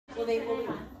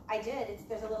I did.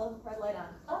 There's a little red light on.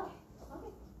 Oh,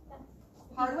 okay.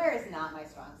 Hardware is not my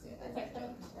strong suit. I've joked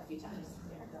a few times.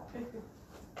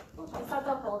 It's not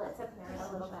so cold. It's up there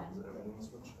a little bit.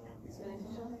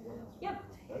 Yep.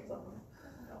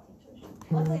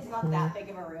 Luckily, it's not that big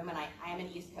of a room, and I am an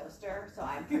East Coaster, so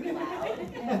I'm pretty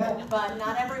loud. But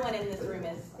not everyone in this room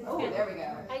is. Oh, there we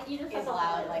go. Is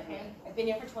loud like me. I've been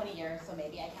here for 20 years, so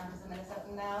maybe I count as a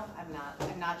Minnesotan now.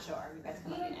 I'm not sure. You guys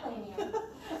can let me know.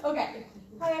 Okay.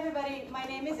 Hi, everybody. My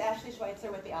name is Ashley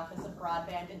Schweitzer with the Office of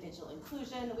Broadband and Digital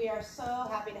Inclusion. We are so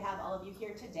happy to have all of you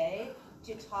here today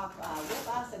to talk with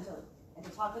us and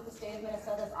to talk with the state of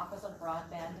Minnesota's Office of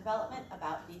Broadband Development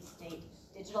about the state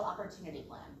digital opportunity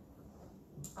plan.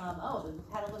 We've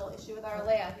had a little issue with our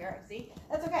layout here. See,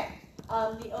 that's okay.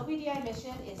 The OBDI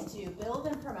mission is to build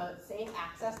and promote safe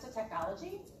access to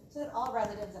technology so that all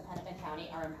residents of Hennepin County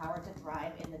are empowered to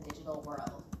thrive in the digital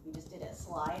world. We just did a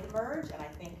slide merge, and I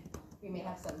think we may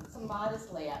have some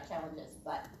modest layout challenges,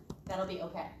 but that'll be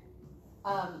okay.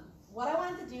 What I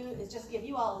wanted to do is just give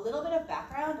you all a little bit of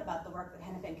background about the work that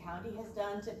Hennepin County has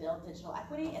done to build digital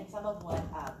equity and some of what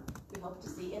we hope to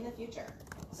see in the future.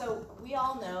 So we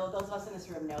all know, those of us in this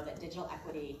room know that digital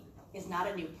equity is not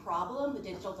a new problem. The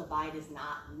digital divide is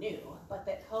not new, but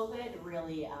that COVID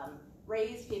really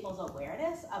raised people's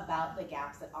awareness about the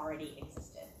gaps that already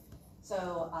existed.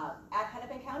 So at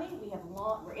Hennepin County,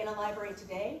 we're in a library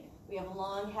today. We have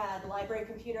long had library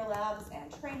computer labs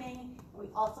and training. We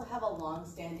also have a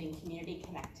long-standing community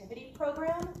connectivity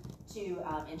program to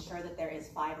ensure that there is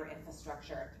fiber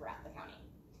infrastructure throughout the county.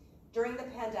 During the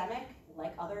pandemic,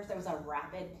 like others, there was a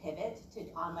rapid pivot to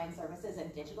online services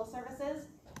and digital services,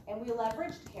 and we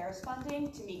leveraged CARES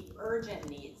funding to meet urgent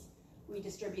needs. We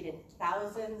distributed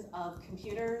thousands of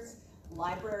computers,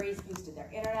 libraries boosted their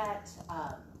internet,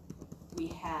 we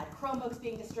had Chromebooks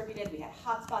being distributed, we had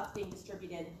hotspots being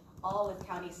distributed, all with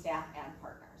county staff and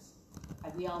partners.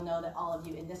 And we all know that all of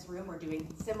you in this room are doing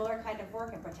similar kind of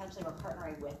work and potentially were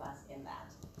partnering with us in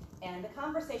that. And the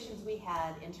conversations we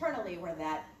had internally were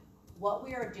that what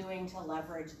we are doing to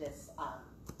leverage this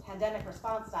pandemic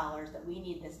response dollars, that we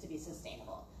need this to be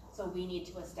sustainable. So we need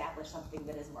to establish something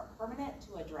that is more permanent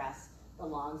to address the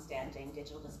long-standing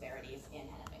digital disparities in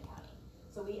Hennepin County.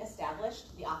 So we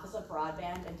established the Office of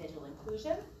Broadband and Digital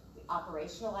Inclusion. We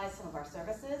operationalized some of our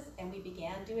services, and we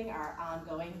began doing our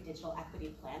ongoing digital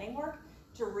equity planning work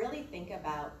to really think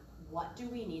about what do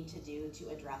we need to do to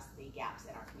address the gaps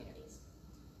in our communities.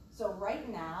 So right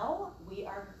now, we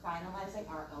are finalizing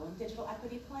our own digital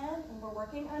equity plan, and we're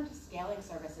working on scaling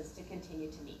services to continue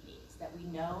to meet needs that we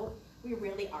know we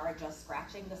really are just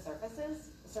scratching the surface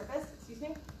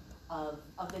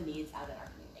of the needs out in our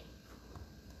community.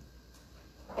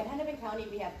 In Hennepin County,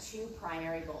 we have two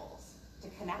primary goals: to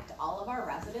connect all of our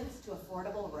residents to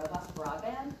affordable, robust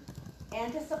broadband,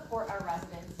 and to support our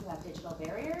residents who have digital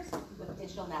barriers with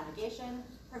digital navigation,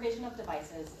 provision of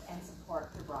devices, and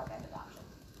support through broadband adoption.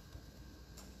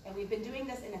 And we've been doing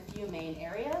this in a few main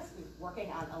areas. We're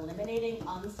working on eliminating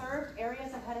unserved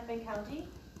areas of Hennepin County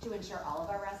to ensure all of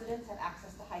our residents have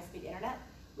access to high-speed internet.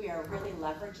 We are really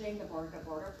leveraging the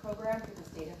border-to-border program through the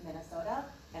state of Minnesota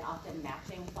and often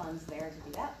matching funds there to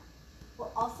do that.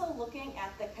 We're also looking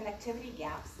at the connectivity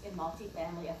gaps in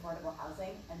multifamily affordable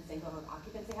housing and single-room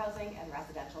occupancy housing and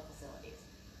residential facilities.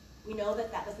 We know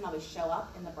that that doesn't always show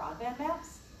up in the broadband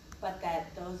maps, but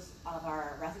that those of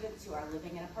our residents who are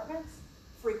living in apartments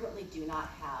frequently do not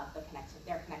have their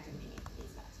connectivity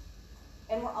needs met.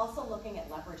 And we're also looking at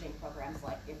leveraging programs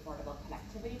like the Affordable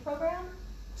Connectivity Program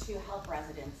to help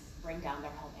residents bring down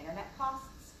their home internet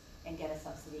costs and get a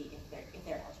subsidy if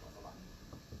they're eligible for one.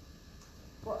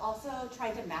 We're also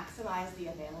trying to maximize the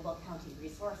available county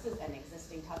resources and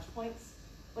existing touch points.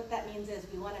 What that means is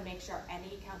we want to make sure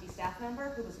any county staff member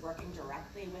who is working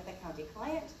directly with a county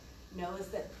client knows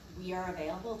that we are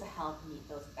available to help meet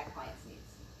that client's needs.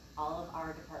 All of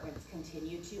our departments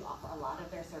continue to offer a lot of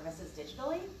their services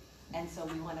digitally, and so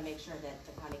we want to make sure that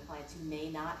the county clients who may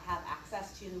not have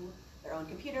access to their own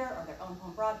computer or their own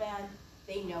home broadband,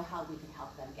 they know how we can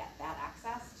help them get that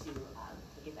access to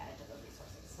take advantage of those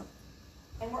resources.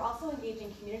 And we're also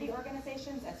engaging community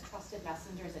organizations as trusted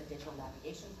messengers and digital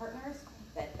navigation partners.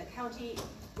 That the county,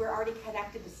 we're already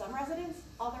connected to some residents.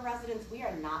 Other residents, we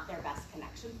are not their best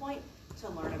connection point to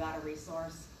learn about a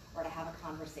resource or to have a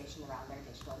conversation around their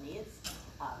digital needs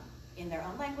in their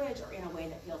own language or in a way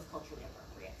that feels culturally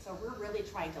appropriate. So we're really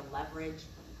trying to leverage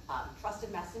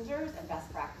trusted messengers and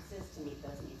best practices to meet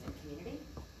those needs in community.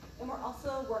 And we're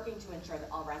also working to ensure that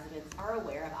all residents are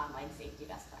aware of online safety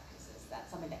best practices. That's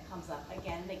something that comes up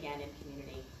again and again in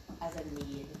community as a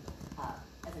need.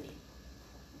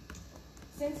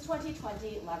 Since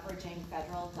 2020, leveraging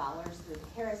federal dollars through the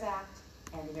CARES Act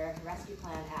and the American Rescue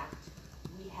Plan Act,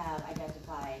 we have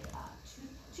identified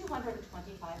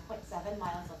 225.7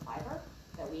 miles of fiber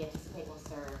that we anticipate will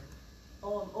serve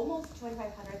almost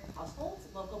 2,500 households,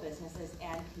 local businesses,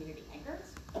 and community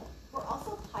anchors. We're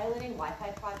also piloting Wi-Fi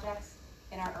projects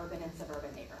in our urban and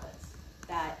suburban neighborhoods.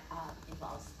 That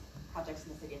involves projects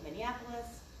in the city of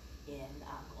Minneapolis, in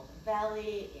Golden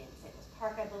Valley, in St. Louis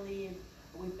Park, I believe.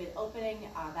 We've been opening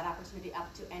that opportunity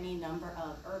up to any number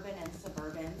of urban and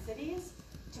suburban cities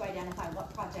to identify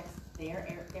what projects their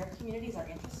communities are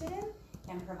interested in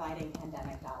and providing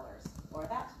pandemic dollars for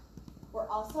that. We're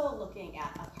also looking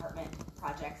at apartment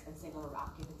projects and single room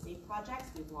occupancy projects.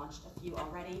 We've launched a few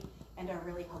already and are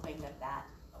really hoping that that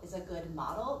is a good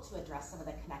model to address some of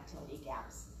the connectivity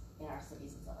gaps in our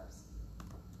cities and suburbs.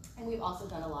 And we've also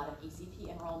done a lot of ECP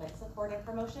enrollment support and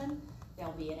promotion.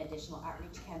 There'll be an additional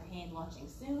outreach campaign launching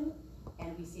soon,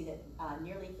 and we see that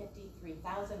nearly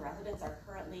 53,000 residents are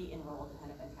currently enrolled in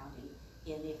Hennepin County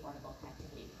in the Affordable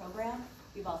Connectivity Program.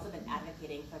 We've also been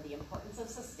advocating for the importance of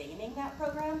sustaining that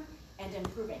program and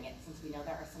improving it, since we know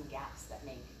there are some gaps that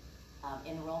make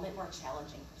enrollment more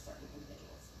challenging for certain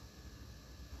individuals.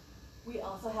 We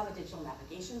also have a digital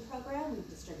navigation program. We've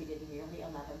distributed nearly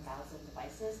 11,000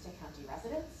 devices to county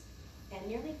residents, and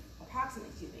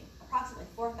approximately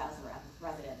 4,000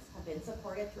 residents have been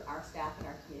supported through our staff and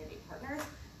our community partners.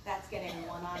 That's getting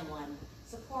one-on-one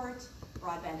support,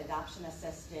 broadband adoption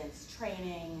assistance,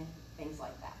 training, things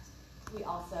like that. We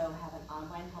also have an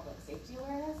online public safety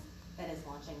awareness that is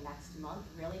launching next month,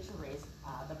 really to raise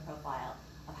the profile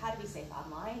of how to be safe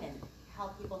online and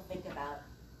help people think about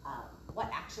what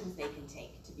actions they can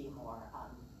take to be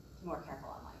more careful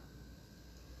online.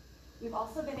 We've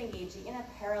also been engaging in a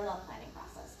parallel planning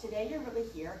process. Today, you're really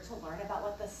here to learn about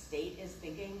what the state is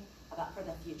thinking about for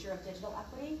the future of digital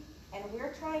equity, and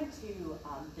we're trying to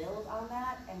build on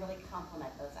that and really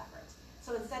complement those efforts.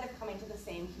 So instead of coming to the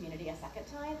same community a second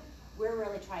time, we're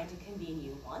really trying to convene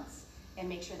you once and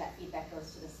make sure that feedback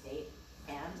goes to the state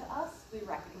and to us. We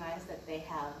recognize that they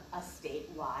have a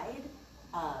statewide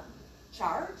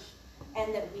charge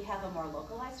and that we have a more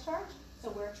localized charge. So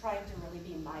we're trying to really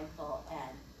be mindful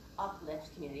and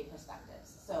uplift community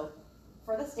perspectives. So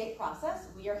for the state process,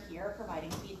 we are here providing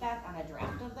feedback on a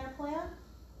draft of their plan,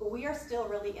 but we are still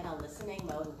really in a listening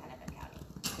mode in Hennepin County,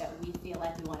 that we feel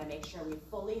like we want to make sure we've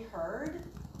fully heard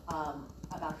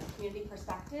about the community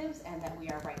perspectives and that we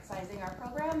are right-sizing our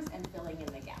programs and filling in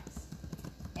the gaps.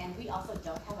 And we also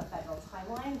don't have a federal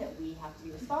timeline that we have to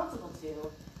be responsible to,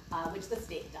 which the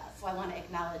state does. So I want to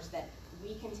acknowledge that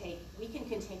we can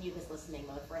continue this listening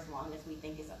mode for as long as we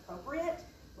think is appropriate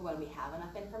for when we have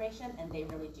enough information, and they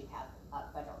really do have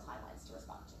federal timelines to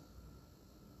respond to.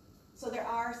 So there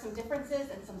are some differences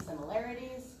and some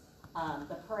similarities.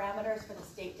 The parameters for the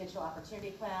State Digital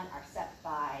Opportunity Plan are set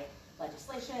by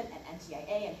legislation and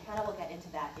NTIA, and Hannah will get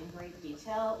into that in great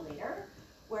detail later,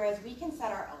 whereas we can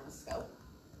set our own scope.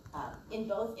 In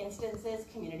both instances,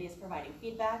 community is providing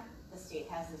feedback. The state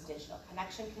has this digital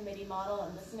connection committee model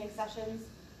and listening sessions.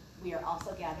 We are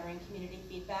also gathering community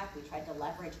feedback. We tried to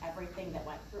leverage everything that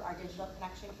went through our digital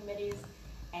connection committees,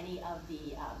 any of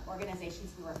the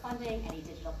organizations we were funding, any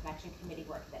digital connection committee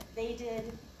work that they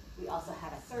did. We also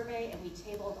had a survey, and we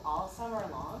tabled all summer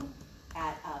long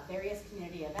at various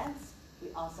community events. We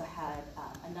also had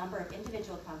a number of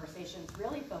individual conversations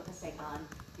really focusing on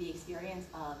the experience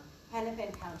of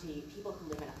Hennepin County people who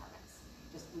live in apartments.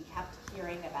 We kept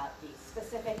hearing about the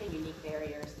specific and unique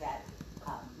barriers that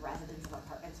residents of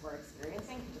apartments were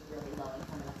experiencing, particularly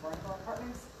low-income and affordable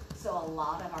apartments. So a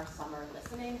lot of our summer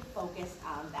listening focused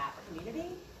on that community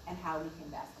and how we can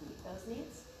best meet those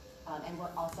needs. And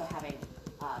we're also having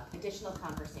additional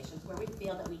conversations where we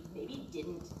feel that we maybe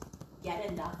didn't get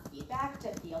enough feedback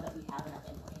to feel that we have enough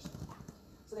information to act.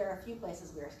 So there are a few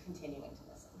places we're continuing to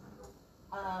listen.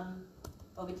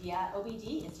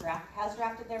 OBD has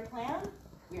drafted their plan.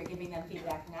 We are giving them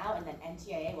feedback now, and then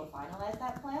NTIA will finalize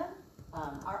that plan.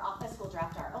 Our office will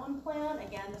draft our own plan.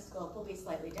 Again, the scope will be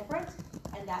slightly different,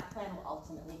 and that plan will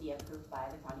ultimately be approved by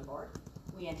the county board.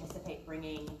 We anticipate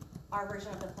bringing our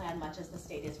version of the plan, much as the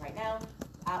state is right now,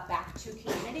 back to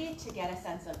community to get a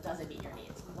sense of, does it meet your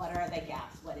needs? What are the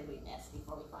gaps? What did we miss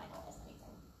before we finalize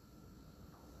anything?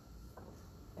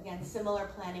 Again, similar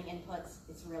planning inputs.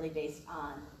 It's really based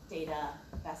on data,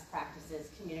 best practices,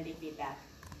 community feedback,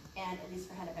 and at least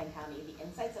for Hennepin County, the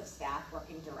insights of staff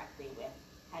working directly with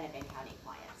Hennepin County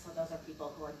clients. So those are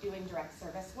people who are doing direct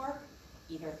service work,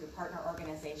 either through partner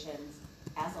organizations,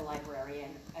 as a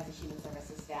librarian, as a human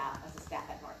services staff, as a staff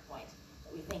at North Point.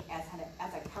 But we think as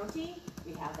a county,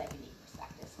 we have that unique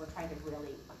perspective. So we're trying to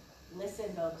really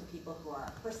listen both to people who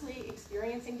are personally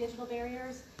experiencing digital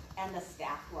barriers and the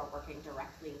staff who are working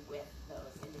directly with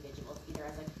those individuals, either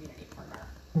as a community partner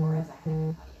or as a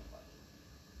Hennepin County employee.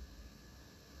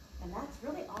 And that's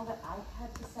really all that I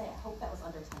had to say. I hope that was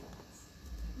under 10 minutes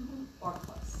or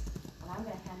close. And I'm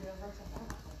going to hand it over to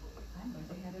Hannah. I'm going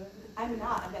to hand it over to I'm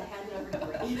not. I'm going to hand it over to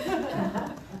Bree.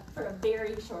 For a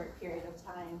very short period of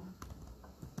time.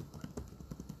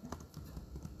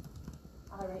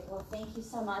 All right, well, thank you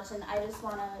so much, and I just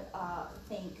want to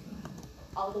thank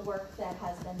all the work that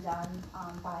has been done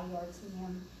by your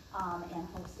team and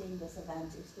hosting this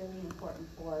event. It's really important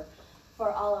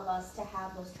for all of us to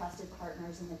have those trusted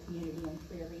partners in the community, and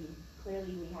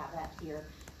clearly we have that here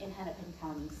in Hennepin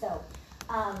County. So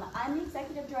I'm the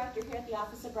executive director here at the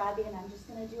Office of Broadband. I'm just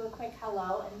going to do a quick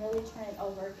hello and really turn it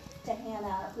over to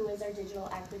Hannah, who is our digital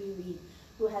equity lead,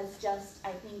 who has just,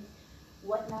 I think,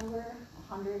 what number?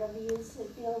 100 of these, it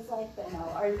feels like, but no.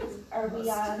 Are we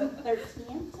on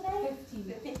 13 today?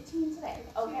 15 today.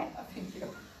 Okay. Thank you.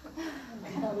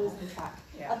 I'm kind of losing track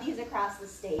of these across the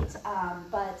state.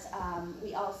 But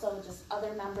we also, just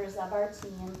other members of our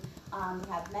team, we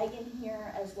have Megan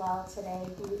here as well today,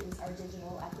 who is our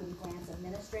Digital Equity Grants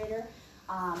Administrator.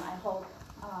 I hope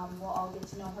we'll all get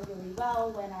to know her really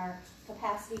well when our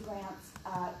capacity grants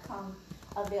come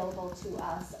available to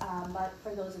us. But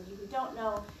for those of you who don't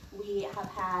know, we have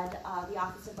had the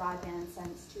Office of Broadband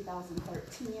since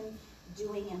 2013.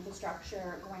 Doing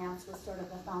infrastructure grants was sort of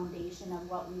the foundation of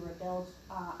what we were built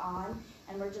on,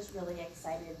 and we're just really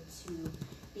excited to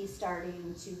be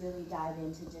starting to really dive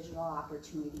into digital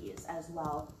opportunities as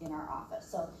well in our office.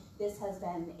 So this has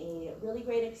been a really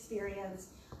great experience,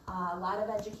 a lot of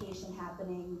education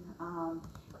happening,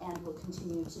 and we'll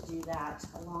continue to do that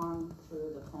along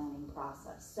through the planning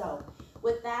process. So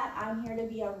with that, I'm here to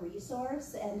be a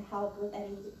resource and help with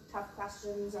any tough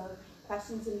questions or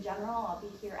questions in general. I'll be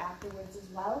here afterwards as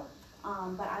well.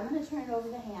 But I'm going to turn it over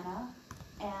to Hannah,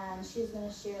 and she's going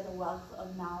to share the wealth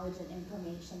of knowledge and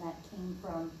information that came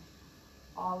from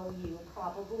all of you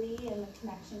probably in the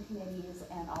connection committees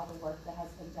and all the work that has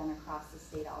been done across the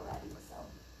state already. So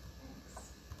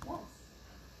thanks. Yes.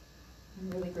 I'm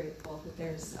really grateful that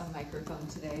there's a microphone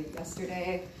today.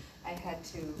 Yesterday, I had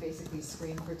to basically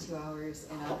scream for 2 hours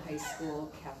in a high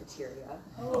school cafeteria.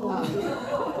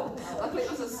 Luckily, it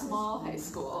was a small high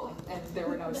school, and there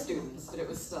were no students, but it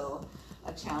was still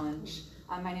a challenge.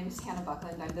 My name is Hannah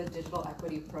Buckland. I'm the Digital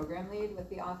Equity Program Lead with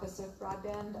the Office of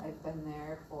Broadband. I've been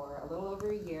there for a little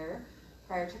over a year.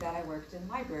 Prior to that, I worked in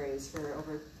libraries for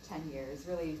over 10 years,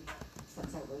 really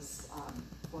since I was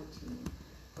 14,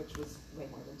 which was way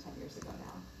more than 10 years ago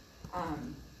now.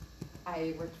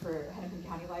 I worked for Hennepin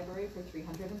County Library for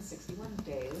 361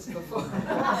 days before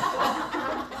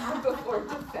before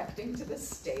defecting to the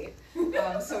state.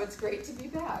 So it's great to be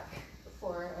back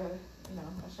for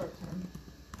a short-term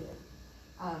gig.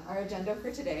 Our agenda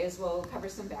for today is we'll cover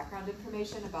some background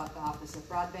information about the Office of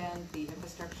Broadband, the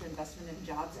Infrastructure Investment and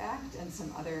Jobs Act, and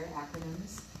some other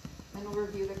acronyms. Then we'll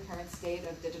review the current state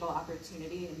of digital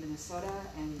opportunity in Minnesota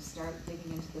and start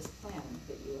digging into this plan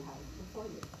that you have before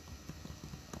you.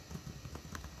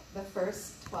 The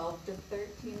first 12 to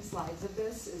 13 slides of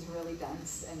this is really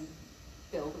dense and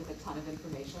filled with a ton of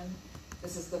information.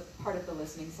 This is the part of the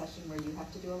listening session where you have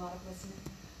to do a lot of listening.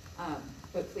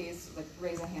 But please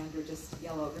raise a hand or just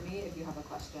yell over me if you have a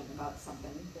question about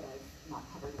something that I've not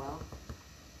covered well.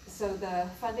 So the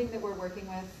funding that we're working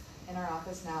with in our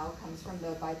office now comes from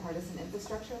the Bipartisan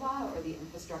Infrastructure Law, or the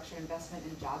Infrastructure Investment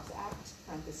and Jobs Act,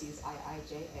 parentheses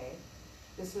IIJA.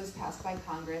 This was passed by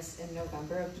Congress in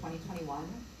November of 2021,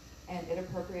 and it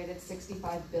appropriated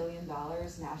 $65 billion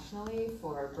nationally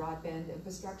for broadband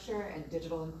infrastructure and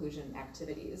digital inclusion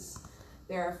activities.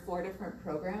 There are 4 different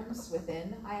programs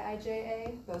within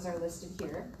IIJA. Those are listed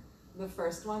here. The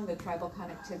first one, the Tribal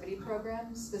Connectivity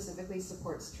Program, specifically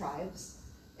supports tribes.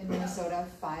 In Minnesota,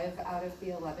 5 out of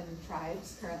the 11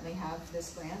 tribes currently have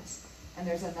this grant, and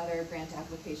there's another grant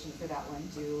application for that one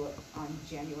due on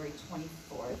January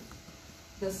 24th.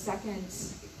 The second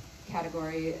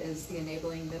category is the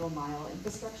Enabling Middle Mile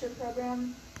Infrastructure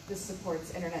Program. This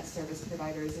supports internet service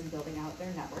providers in building out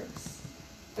their networks.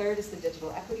 Third is the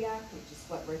Digital Equity Act, which is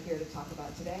what we're here to talk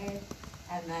about today.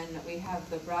 And then we have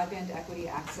the Broadband Equity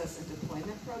Access and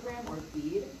Deployment Program, or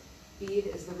BEAD. BEAD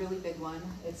is the really big one.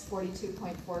 It's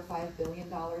 $42.45 billion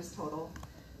total.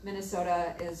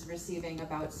 Minnesota is receiving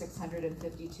about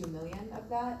 $652 million of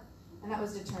that. And that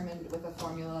was determined with a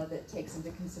formula that takes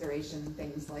into consideration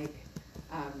things like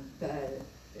the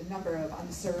number of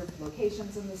unserved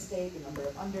locations in the state, the number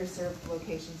of underserved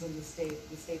locations in the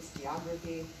state's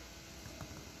geography.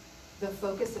 The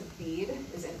focus of BEAD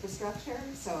is infrastructure,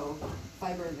 so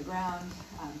fiber in the ground,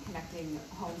 connecting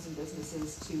homes and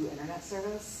businesses to internet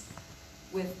service.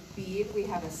 With BEAD, we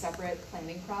have a separate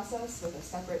planning process with a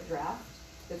separate draft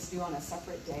that's due on a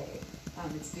separate day.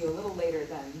 It's due a little later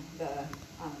than the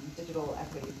Digital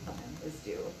Equity Plan is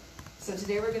due. So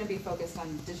today we're going to be focused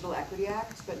on Digital Equity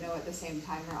Act, but know at the same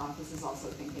time our office is also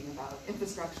thinking about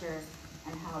infrastructure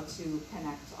and how to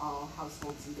connect all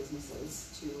households and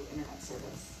businesses to internet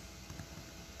service.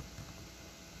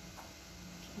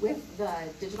 With the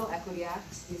Digital Equity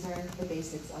Act, these are the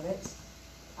basics of it.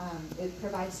 It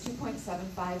provides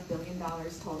 $2.75 billion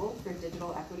total for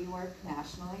digital equity work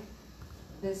nationally.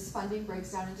 This funding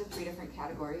breaks down into 3 different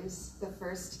categories. The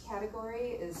first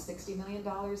category is $60 million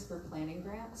for planning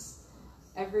grants.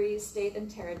 Every state and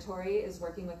territory is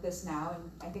working with this now, and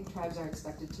I think tribes are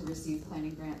expected to receive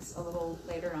planning grants a little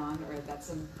later on, or that's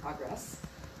in progress.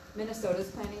 Minnesota's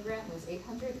planning grant was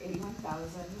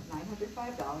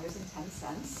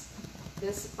 $881,905.10.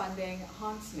 This funding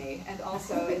haunts me, and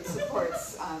also it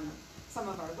supports some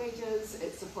of our wages,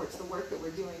 it supports the work that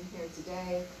we're doing here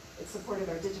today, it supported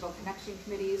our digital connection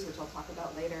committees, which I'll talk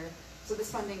about later. So this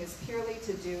funding is purely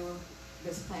to do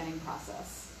this planning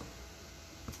process.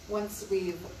 Once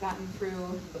we've gotten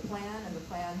through the plan and the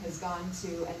plan has gone to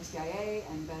NTIA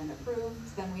and been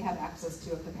approved, then we have access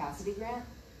to a capacity grant.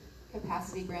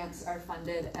 Capacity grants are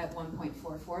funded at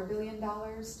 $1.44 billion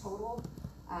total.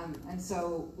 And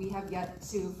so we have yet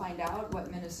to find out what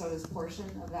Minnesota's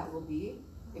portion of that will be.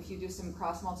 If you do some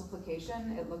cross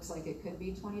multiplication, it looks like it could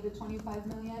be 20 to 25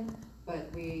 million,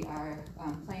 but we are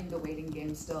playing the waiting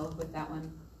game still with that one.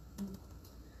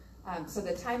 So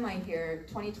the timeline here,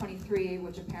 2023,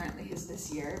 which apparently is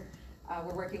this year,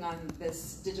 we're working on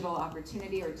this digital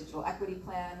opportunity or digital equity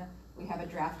plan. We have a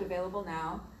draft available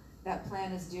now. That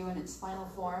plan is due in its final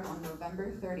form on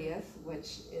November 30th,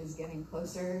 which is getting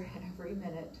closer every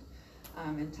minute.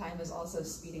 And time is also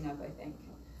speeding up, I think.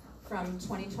 From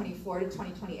 2024 to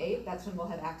 2028, that's when we'll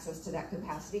have access to that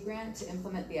capacity grant to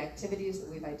implement the activities that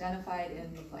we've identified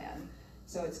in the plan.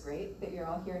 So it's great that you're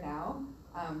all here now,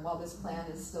 while this plan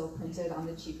is still printed on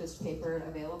the cheapest paper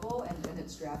available and in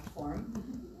its draft form.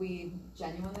 We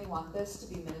genuinely want this to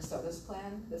be Minnesota's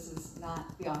plan. This is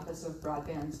not the Office of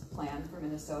Broadband's plan for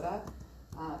Minnesota.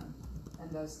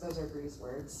 And those are Bree's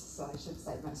words, so I should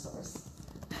cite my source.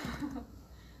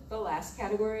 The last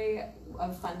category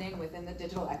of funding within the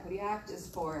Digital Equity Act is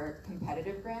for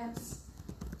competitive grants.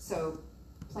 So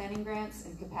planning grants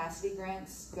and capacity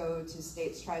grants go to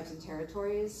states, tribes, and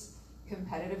territories.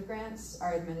 Competitive grants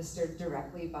are administered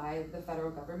directly by the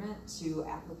federal government to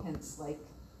applicants like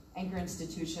anchor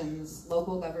institutions,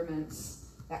 local governments,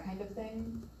 that kind of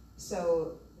thing.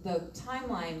 So the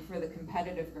timeline for the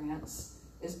competitive grants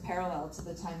is parallel to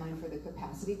the timeline for the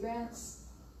capacity grants.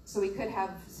 So we could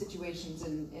have situations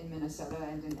in Minnesota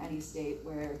and in any state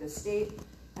where the state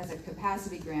has a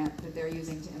capacity grant that they're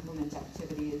using to implement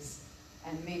activities,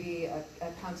 and maybe a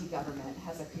county government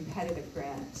has a competitive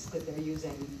grant that they're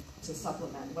using to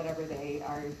supplement whatever they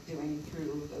are doing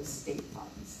through those state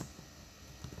funds.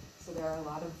 So there are a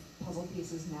lot of puzzle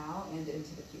pieces now and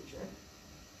into the future.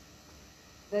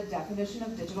 The definition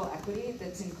of digital equity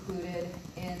that's included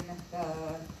in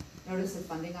the Notice of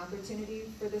Funding Opportunity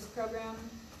for this program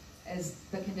is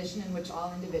the condition in which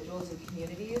all individuals and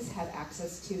communities have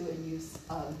access to and use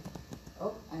of,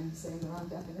 oh, I'm saying the wrong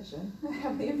definition,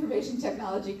 have the information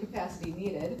technology capacity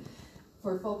needed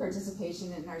for full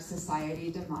participation in our society,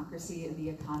 democracy, and the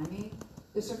economy.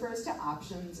 This refers to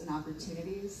options and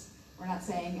opportunities. We're not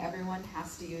saying everyone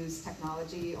has to use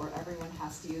technology or everyone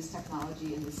has to use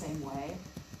technology in the same way.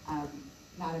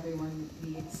 Not everyone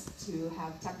needs to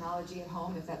have technology at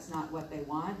home if that's not what they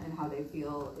want and how they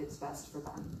feel it's best for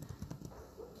them.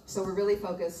 So we're really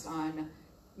focused on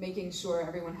making sure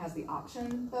everyone has the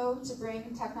option, though, to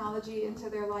bring technology into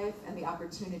their life and the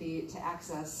opportunity to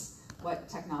access what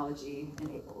technology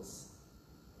enables.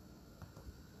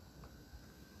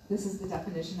 This is the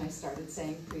definition I started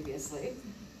saying previously.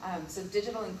 So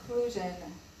digital inclusion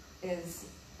is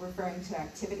referring to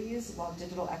activities, while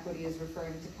digital equity is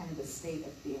referring to kind of the state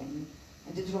of being.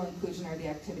 And digital inclusion are the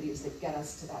activities that get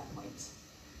us to that point.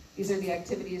 These are the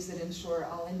activities that ensure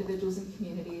all individuals and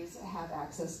communities have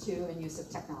access to and use of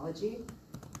technology.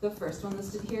 The first one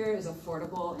listed here is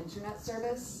affordable internet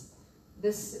service.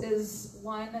 This is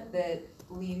one that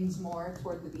leans more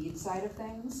toward the BEAD side of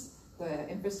things, the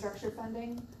infrastructure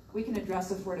funding. We can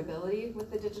address affordability with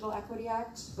the Digital Equity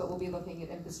Act, but we'll be looking at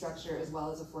infrastructure as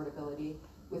well as affordability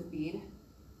with BEAD.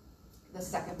 The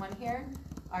second one here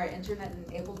are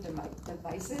internet-enabled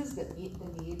devices that meet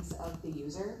the needs of the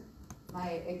user.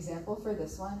 My example for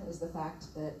this one is the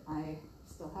fact that I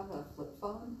still have a flip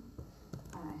phone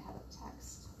and I have a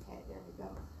text. Okay, there we go.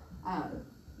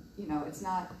 You know, it's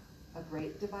not a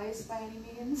great device by any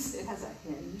means. It has a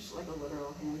hinge, like a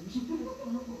literal hinge.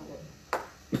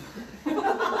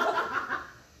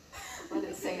 Let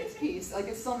it say its piece. Like,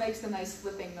 it still makes the nice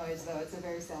flipping noise, though. It's a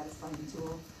very satisfying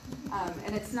tool.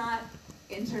 And it's not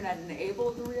internet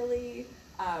enabled, really,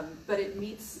 but it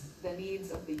meets the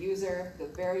needs of the user, the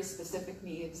very specific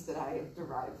needs that I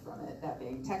derive from it, that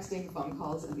being texting, phone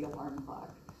calls, and the alarm clock.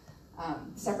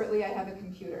 Separately, I have a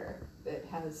computer that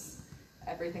has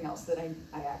everything else that I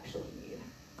actually need.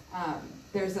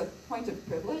 There's a point of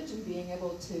privilege in being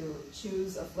able to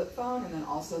choose a flip phone and then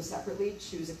also separately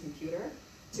choose a computer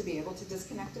to be able to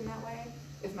disconnect in that way.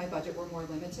 If my budget were more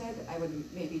limited, I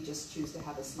would maybe just choose to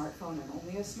have a smartphone and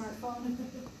only a smartphone,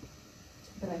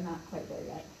 but I'm not quite there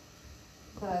yet.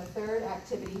 The third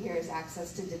activity here is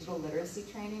access to digital literacy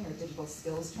training or digital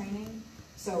skills training.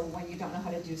 So when you don't know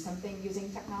how to do something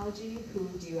using technology, who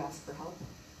do you ask for help?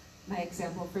 My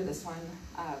example for this one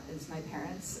is my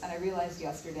parents, and I realized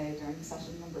yesterday during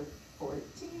session number 14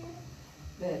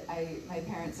 that my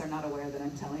parents are not aware that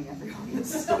I'm telling everyone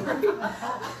this story.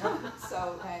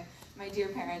 So my dear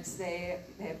parents, they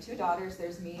have two daughters.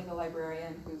 There's me, the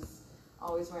librarian, who's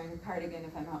always wearing a cardigan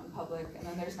if I'm out in public, and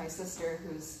then there's my sister,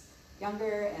 who's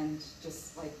younger and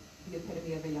just like the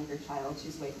epitome of a younger child.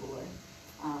 She's way cooler,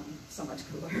 so much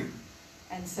cooler.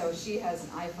 And so she has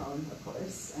an iPhone, of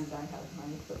course, and I have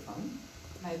my flip phone.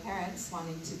 My parents,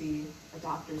 wanting to be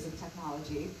adopters of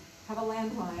technology, have a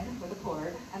landline with a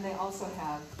cord, and they also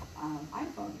have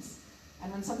iPhones.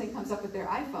 And when something comes up with their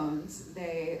iPhones,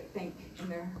 they think in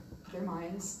their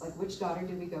minds, like, which daughter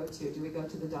do we go to? Do we go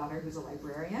to the daughter who's a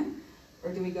librarian,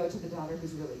 or do we go to the daughter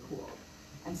who's really cool?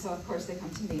 And so, of course, they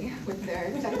come to me with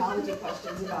their technology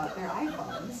questions about their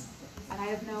iPhones. And I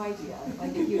have no idea.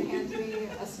 Like, if you hand me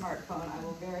a smartphone, I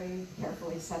will very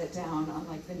carefully set it down on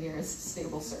like the nearest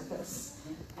stable surface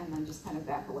and then just kind of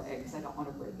back away because I don't want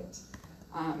to break it.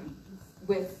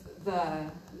 With the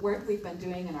work we've been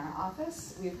doing in our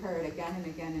office, we've heard again and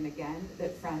again and again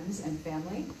that friends and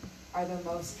family are the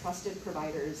most trusted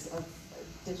providers of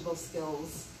digital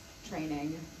skills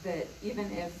training, that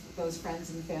even if those friends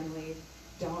and family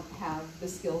don't have the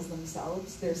skills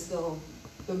themselves, they're still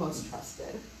the most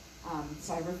trusted.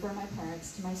 So I refer my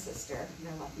parents to my sister, and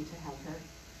they're lucky to have her.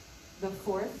 The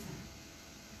fourth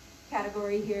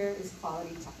category here is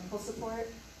quality technical support.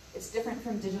 It's different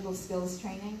from digital skills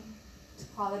training.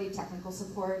 Quality technical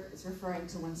support is referring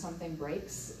to when something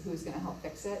breaks, who's going to help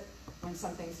fix it. When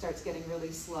something starts getting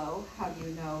really slow, how do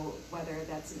you know whether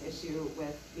that's an issue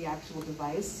with the actual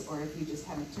device or if you just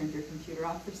haven't turned your computer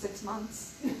off for 6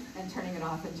 months and turning it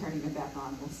off and turning it back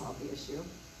on will solve the issue.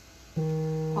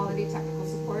 Quality technical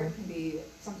support can be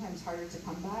sometimes harder to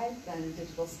come by than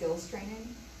digital skills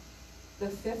training. The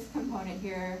fifth component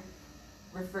here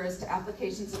refers to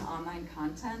applications and online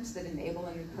content that enable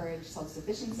and encourage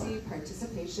self-sufficiency,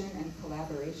 participation, and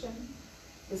collaboration.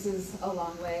 This is a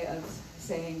long way of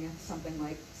saying something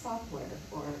like software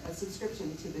or a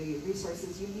subscription to the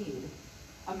resources you need.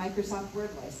 A Microsoft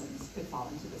Word license could fall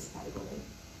into this category.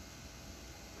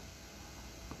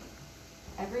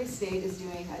 Every state is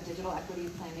doing a digital equity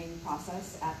planning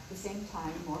process at the same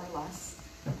time, more or less.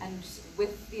 And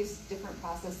with these different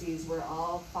processes, we're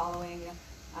all following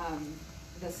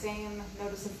the same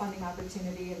notice of funding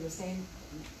opportunity and the same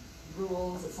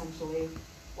rules, essentially.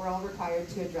 We're all required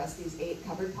to address these 8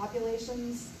 covered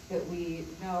populations that we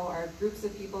know are groups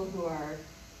of people who are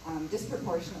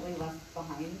disproportionately left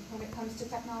behind when it comes to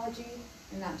technology,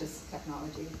 and not just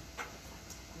technology.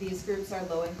 These groups are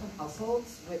low-income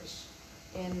households, which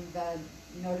in the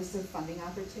notice of funding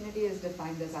opportunity is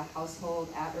defined as a household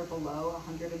at or below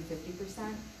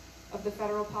 150% of the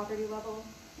federal poverty level.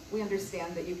 We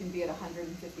understand that you can be at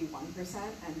 151%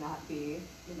 and not be,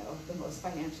 the most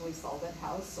financially solvent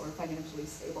house or financially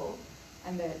stable,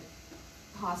 and that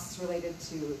costs related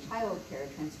to childcare,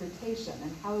 transportation,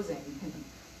 and housing can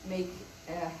make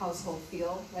a household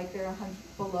feel like they're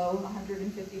below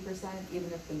 150%,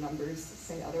 even if the numbers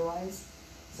say otherwise.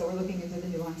 So we're looking into the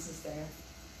nuances there.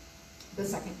 The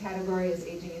second category is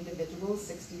aging individuals,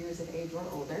 60 years of age or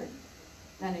older.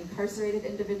 Then incarcerated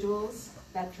individuals,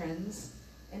 veterans,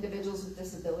 individuals with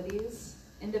disabilities,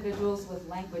 individuals with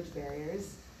language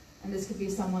barriers, and this could be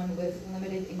someone with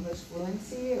limited English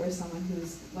fluency or someone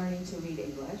who's learning to read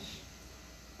English,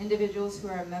 individuals who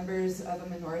are members of a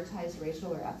minoritized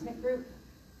racial or ethnic group,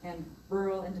 and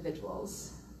rural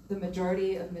individuals. The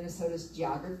majority of Minnesota's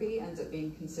geography ends up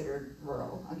being considered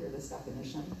rural under this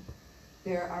definition.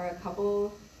 There are a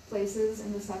couple places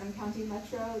in the 7-county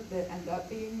metro that end up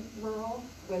being rural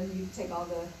when you take all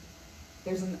the,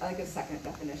 there's like a second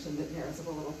definition that narrows it a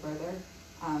little further.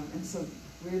 And so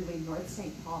weirdly, North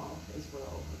St. Paul is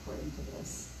rural according to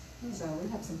this. So we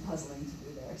have some puzzling to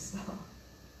do there still.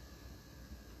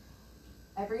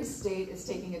 Every state is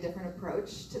taking a different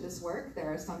approach to this work.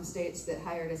 There are some states that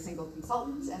hired a single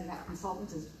consultant, and that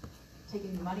consultant is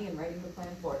taking the money and writing the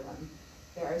plan for them.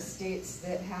 There are states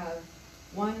that have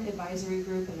one advisory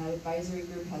group, and that advisory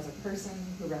group has a person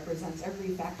who represents every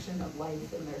faction of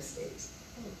life in their state.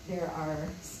 There are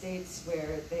states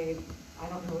where I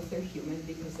don't know if they're human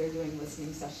because they're doing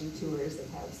listening session tours that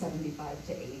have 75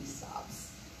 to 80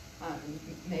 stops.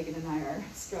 Megan and I are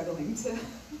struggling to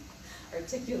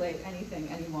articulate anything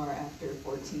anymore after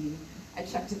 14. I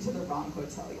checked into the wrong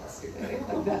hotel yesterday,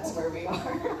 but that's where we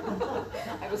are.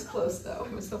 I was close though,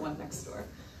 it was the one next door.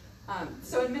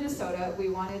 So in Minnesota, we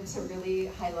wanted to really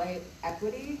highlight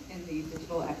equity in the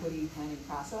digital equity planning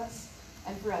process.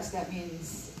 And for us, that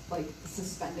means like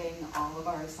suspending all of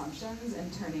our assumptions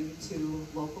and turning to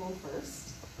local first,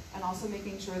 and also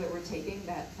making sure that we're taking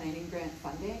that planning grant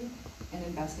funding and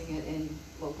investing it in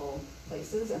local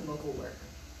places and local work.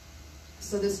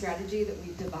 So the strategy that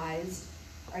we've devised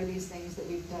are these things that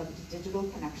we've dubbed digital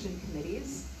connection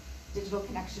committees. Digital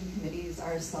connection committees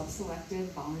are self-selected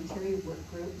voluntary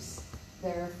work groups.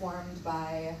 They're formed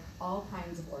by all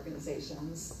kinds of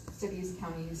organizations, cities,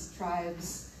 counties,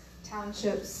 tribes,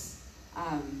 townships,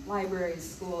 libraries,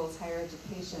 schools, higher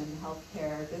education,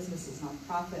 healthcare, businesses,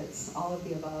 nonprofits, all of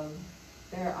the above.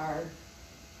 There are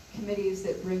committees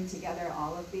that bring together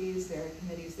all of these. There are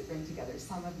committees that bring together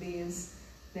some of these.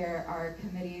 There are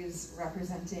committees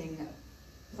representing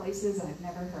places I've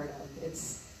never heard of.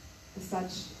 It's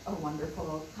such a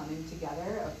wonderful coming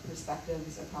together of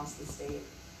perspectives across the state.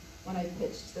 When I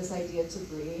pitched this idea to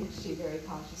Bree, she very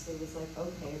cautiously was like,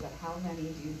 okay, but how many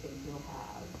do you think you'll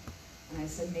have? And I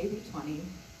said, maybe 20,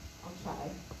 I'll try.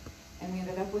 And we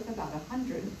ended up with about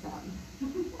 100 of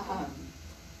them.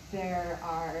 There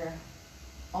are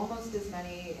almost as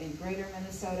many in greater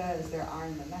Minnesota as there are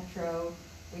in the metro.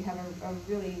 We have a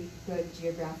really good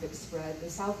geographic spread. The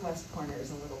southwest corner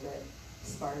is a little bit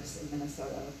sparse in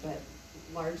Minnesota, but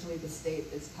largely the state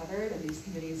is covered, and these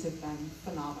committees have been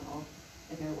phenomenal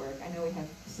in their work. I know we have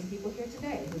some people here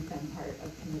today who've been part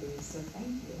of committees, so thank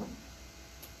you.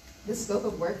 The scope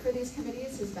of work for these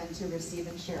committees has been to receive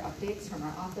and share updates from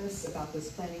our office about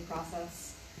this planning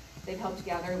process. They've helped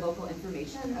gather local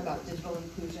information about digital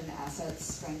inclusion assets,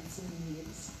 strengths, and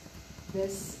needs.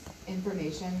 This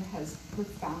information has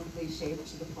profoundly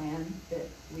shaped the plan that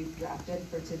we've drafted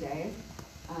for today.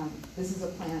 This is a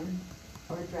plan,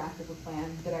 or a draft of a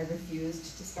plan, that I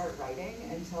refused to start writing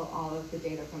until all of the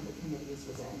data from the committees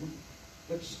was in,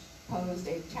 which posed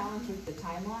a challenge with the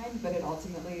timeline, but it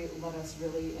ultimately let us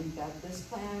really embed this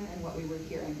plan in what we were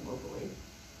hearing locally.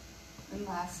 And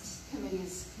last,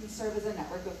 committees can serve as a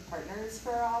network of partners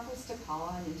for our office to call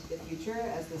on into the future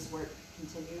as this work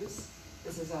continues.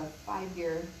 This is a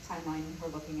 5-year timeline we're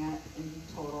looking at in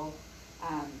total.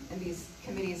 And these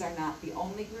committees are not the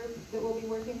only group that we'll be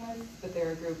working with, but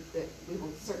they're a group that we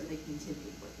will certainly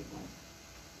continue working with.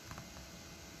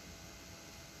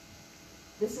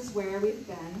 This is where we've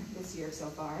been this year so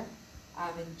far.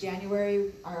 In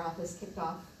January, our office kicked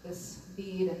off this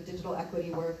BEAD and digital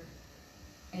equity work.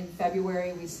 In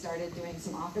February, we started doing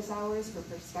some office hours for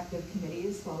prospective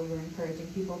committees while we were encouraging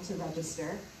people to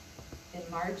register. In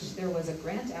March, there was a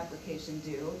grant application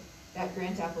due. That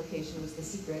grant application was the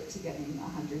secret to getting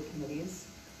 100 committees.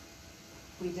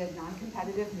 We did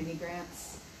non-competitive mini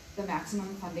grants. The maximum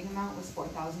funding amount was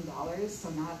 $4,000, so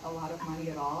not a lot of money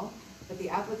at all. But the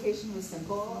application was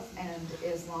simple, and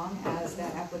as long as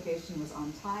that application was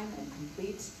on time and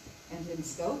complete and in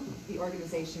scope, the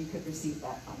organization could receive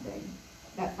that funding.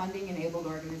 That funding enabled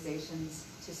organizations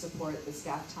to support the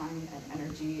staff time and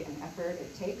energy and effort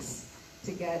it takes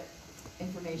to get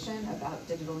information about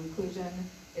digital inclusion.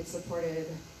 It supported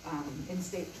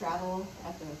in-state travel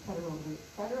at the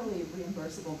federally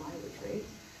reimbursable mileage rate.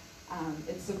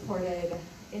 It supported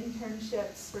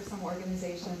internships for some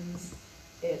organizations.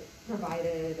 It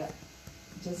provided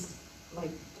just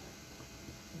like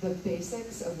the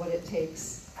basics of what it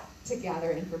takes to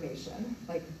gather information,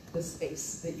 like the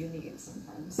space that you need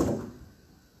sometimes.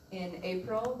 In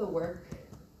April,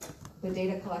 the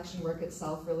data collection work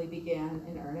itself really began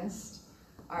in earnest.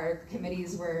 Our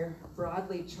committees were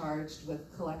broadly charged with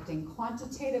collecting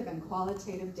quantitative and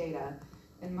qualitative data,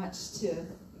 and much to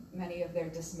many of their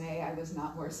dismay, I was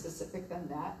not more specific than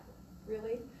that,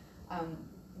 really.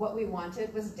 What we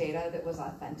wanted was data that was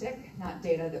authentic, not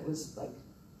data that was like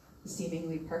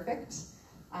seemingly perfect.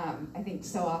 I think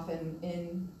so often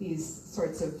in these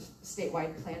sorts of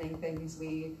statewide planning things,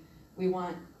 we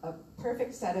want a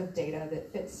perfect set of data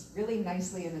that fits really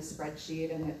nicely in a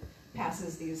spreadsheet and it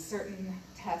passes these certain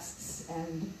tests,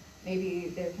 and maybe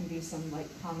there can be some like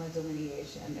comma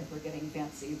delineation if we're getting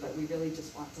fancy, but we really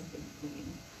just want something clean.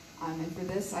 And for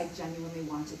this, I genuinely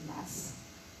wanted mess.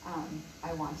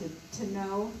 I wanted to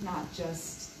know not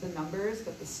just the numbers,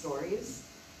 but the stories,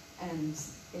 and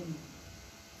in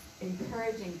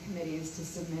encouraging committees to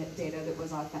submit data that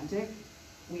was authentic,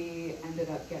 we ended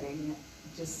up getting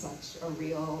just such a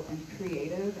real and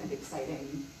creative and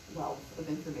exciting wealth of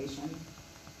information.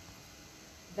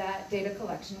 That data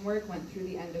collection work went through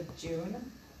the end of June.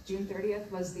 June 30th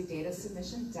was the data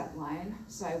submission deadline,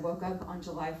 so I woke up on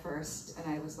July 1st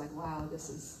and I was like, wow, this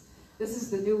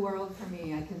is the new world for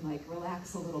me. I can like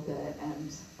relax a little bit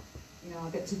and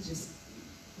I'll get to just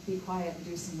be quiet and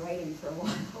do some writing for a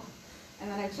while. And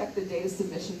then I checked the data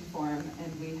submission form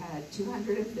and we had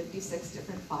 256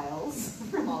 different files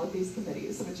from all of these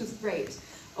committees, which is great.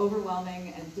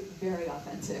 Overwhelming and very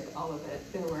authentic, all of it.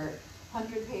 There were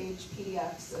 100-page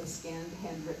PDFs of scanned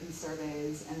handwritten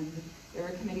surveys, and there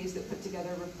were committees that put together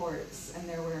reports, and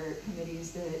there were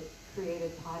committees that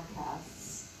created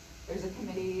podcasts. There's a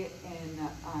committee in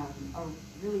a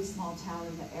really small town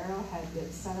in the Arrowhead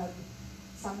that set up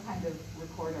some kind of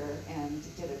recorder and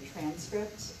did a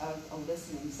transcript of a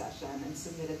listening session and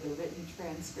submitted the written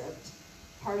transcript,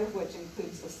 part of which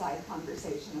includes a side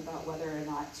conversation about whether or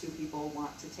not two people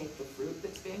want to take the fruit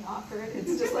that's being offered.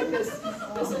 It's just like this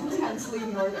intensely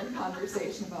northern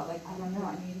conversation about like, I don't know,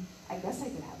 I mean, I guess I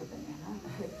could have a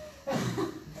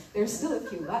banana. There's still a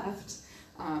few left.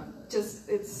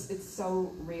 It's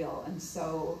so real and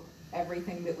so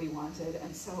everything that we wanted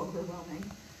and so overwhelming.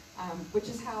 Which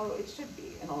is how it should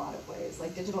be in a lot of ways.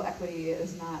 Like digital equity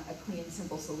is not a clean,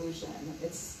 simple solution.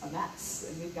 It's a mess,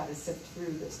 and we've got to sift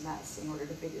through this mess in order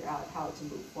to figure out how to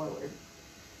move forward.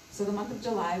 So the month of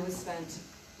July was spent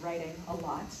writing a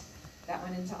lot. That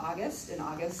went into August. In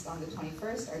August, on the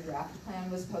 21st, our draft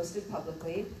plan was posted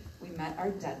publicly. We met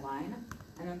our deadline,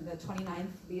 and on the 29th,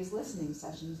 these listening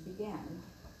sessions began.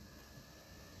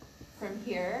 From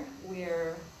here,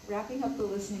 we're wrapping up the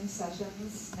listening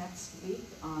sessions next week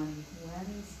on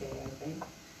Wednesday, I think,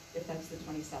 if that's the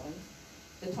 27th.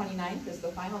 The 29th is the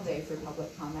final day for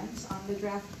public comment on the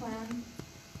draft plan.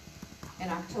 In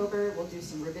October, we'll do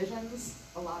some revisions,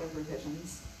 a lot of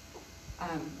revisions.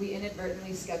 We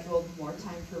inadvertently scheduled more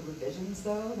time for revisions,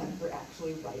 though, than for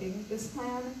actually writing this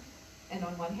plan. And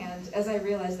on one hand, as I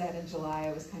realized that in July,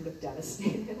 I was kind of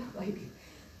devastated. Like,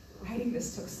 writing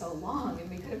this took so long, and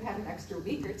we could have had an extra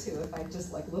week or two if I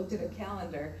just like looked at a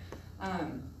calendar.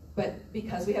 But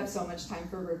because we have so much time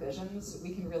for revisions,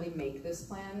 we can really make this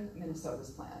plan Minnesota's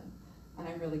plan. And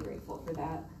I'm really grateful for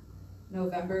that.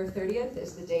 November 30th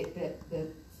is the date that the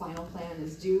final plan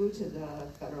is due to the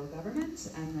federal government.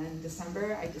 And then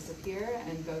December, I disappear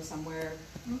and go somewhere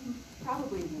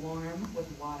probably warm with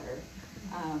water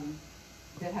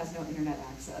that has no internet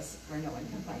access where no one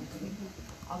can find me.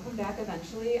 I'll come back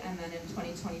eventually, and then in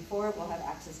 2024, we'll have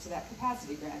access to that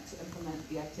capacity grant to implement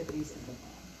the activities in the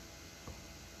plan.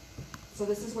 So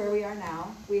this is where we are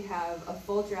now. We have a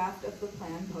full draft of the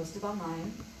plan posted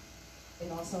online.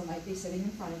 It also might be sitting in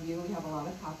front of you. We have a lot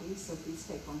of copies, so please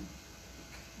take one.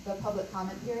 The public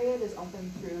comment period is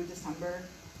open through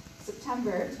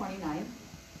September 29th.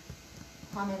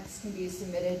 Comments can be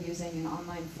submitted using an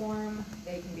online form.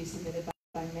 They can be submitted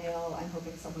by mail. I'm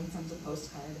hoping someone sends a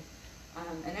postcard.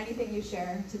 And anything you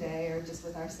share today or just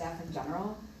with our staff in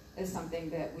general is something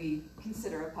that we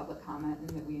consider a public comment and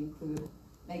that we include.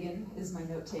 Megan is my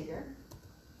note taker,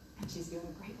 and she's doing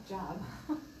a great job.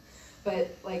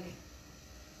 But like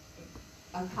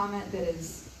a comment that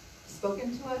is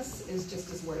spoken to us is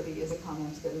just as worthy as a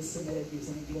comment that is submitted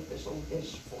using the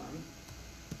official-ish form.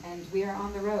 And we are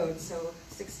on the road, so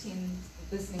 16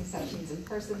 listening sessions in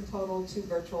person total, 2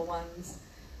 virtual ones.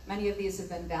 Many of these have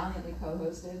been valiantly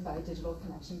co-hosted by digital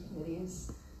connection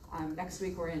committees. Next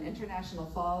week we're in International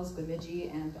Falls, Bemidji,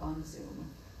 and on Zoom.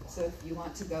 So if you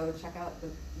want to go check out the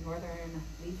northern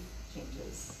leaf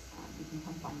changes, you can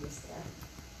come find us there.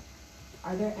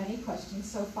 Are there any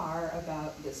questions so far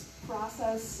about this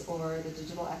process or the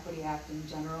Digital Equity Act in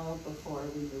general before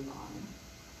we move on?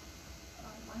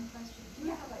 One question. Do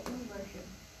you have an e-version?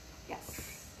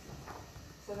 Yes.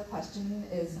 So the question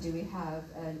is, do we have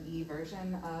an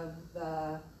e-version of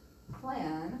the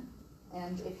plan?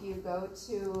 And if you go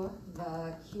to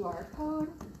the QR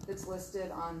code that's listed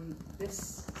on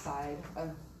this side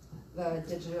of the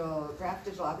draft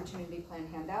digital opportunity plan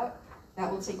handout, that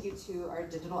will take you to our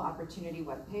digital opportunity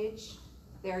webpage.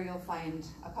 There you'll find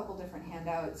a couple different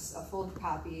handouts, a full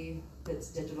copy that's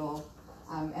digital,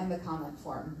 and the comment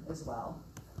form as well.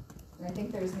 And I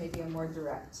think there's maybe a more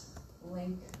direct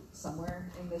link somewhere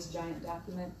in this giant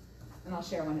document, and I'll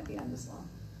share one at the end as well.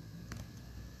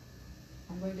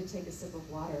 I'm going to take a sip of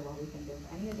water while we think of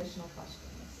any additional questions.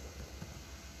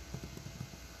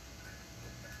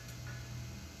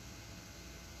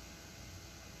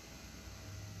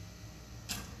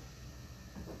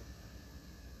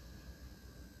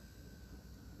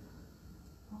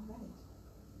 All right.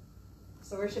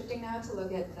 So we're shifting now to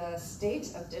look at the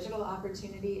state of digital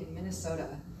opportunity in Minnesota.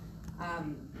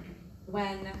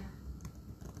 When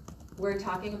we're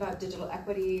talking about digital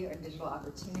equity or digital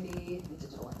opportunity and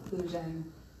digital inclusion,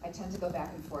 I tend to go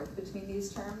back and forth between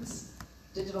these terms.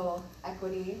 Digital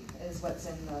equity is what's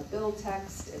in the bill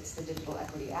text. It's the Digital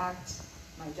Equity Act.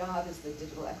 My job is the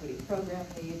Digital Equity Program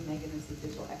Lead. Megan is the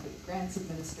Digital Equity Grants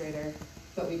Administrator.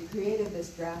 But we've created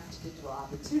this draft Digital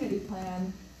Opportunity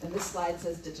Plan, and this slide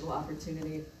says Digital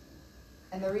Opportunity.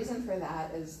 And the reason for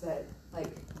that is that,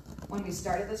 when we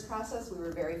started this process, we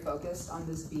were very focused on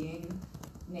this being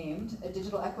named a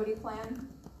digital equity plan.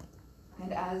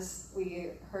 And as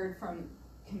we heard from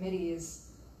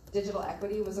committees, digital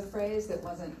equity was a phrase that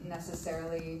wasn't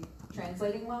necessarily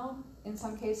translating well in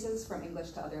some cases from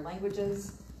English to other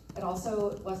languages. It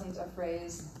also wasn't a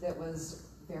phrase that was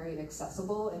very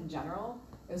accessible in general.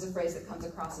 It was a phrase that comes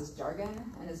across as jargon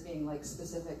and as being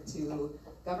specific to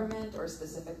government or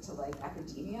specific to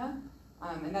academia.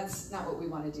 And that's not what we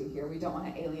want to do here. We don't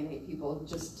want to alienate people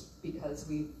just because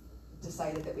we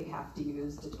decided that we have to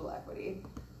use digital equity.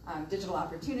 Digital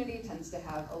opportunity tends to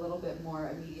have a little bit more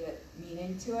immediate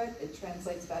meaning to it. It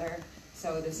translates better.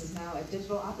 So this is now a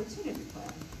digital opportunity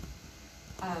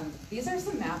plan. These are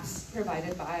some maps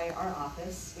provided by our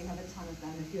office. We have a ton of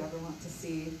them if you ever want to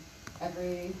see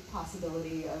every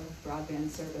possibility of broadband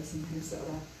service in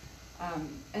Minnesota.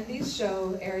 And these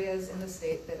show areas in the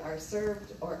state that are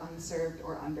served or unserved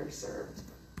or underserved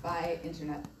by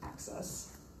internet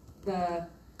access. The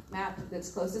map that's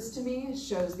closest to me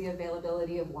shows the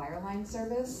availability of wireline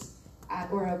service at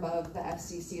or above the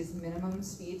FCC's minimum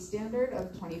speed standard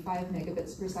of 25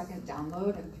 megabits per second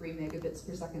download and 3 megabits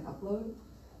per second upload.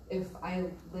 If I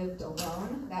lived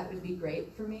alone, that would be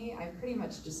great for me. I pretty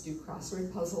much just do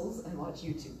crossword puzzles and watch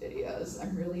YouTube videos.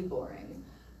 I'm really boring.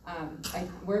 I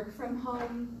work from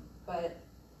home, but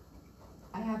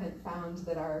I haven't found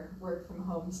that our work from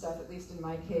home stuff, at least in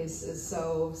my case, is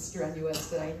so strenuous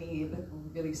that I need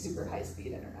really super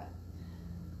high-speed internet.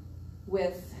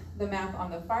 With the map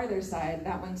on the farther side,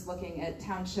 that one's looking at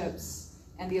townships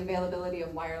and the availability of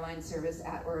wireline service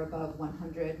at or above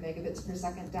 100 megabits per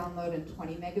second download and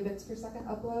 20 megabits per second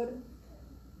upload.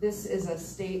 This is a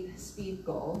state speed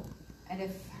goal, and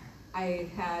if I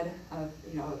had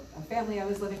a family I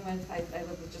was living with, I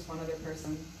lived with just one other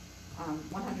person,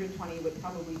 120 would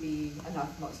probably be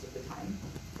enough most of the time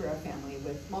for a family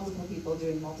with multiple people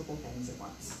doing multiple things at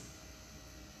once.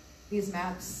 These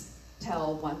maps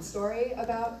tell one story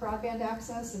about broadband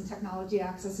access and technology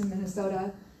access in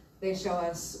Minnesota. They show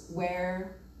us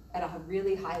where, at a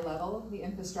really high level, the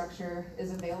infrastructure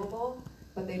is available,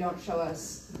 but they don't show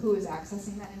us who is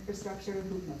accessing that infrastructure,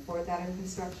 who can afford that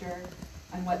infrastructure,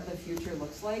 and what the future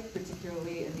looks like,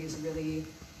 particularly in these really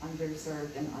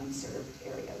underserved and unserved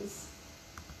areas.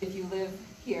 If you live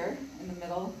here in the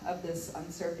middle of this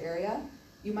unserved area,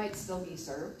 you might still be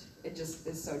served. It just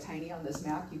is so tiny on this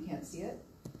map, you can't see it.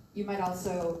 You might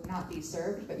also not be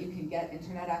served, but you can get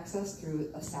internet access through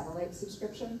a satellite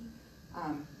subscription.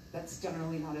 That's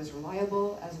generally not as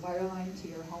reliable as wireline to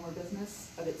your home or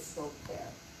business, but it's still there.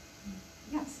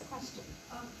 Yes, a question.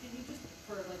 Can you just,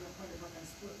 for a point of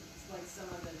reference, some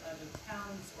of the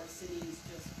towns or cities,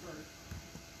 just for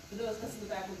those of us in the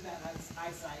back with bad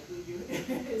eyesight, would you,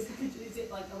 is it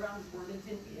around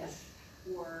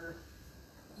Worthington-ish, or?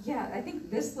 Yeah, I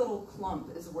think this little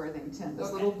clump is Worthington,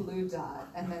 this little blue dot,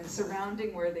 and then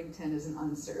surrounding Worthington is an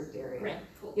unserved area. Right,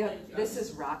 cool. Yep, this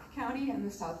is Rock County in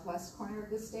the southwest corner of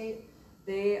the state.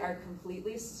 They are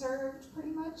completely served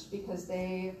pretty much because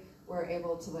they were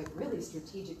able to really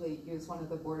strategically use one of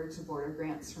the border-to-border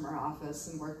grants from our office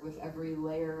and work with every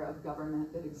layer of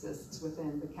government that exists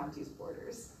within the county's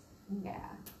borders. Yeah.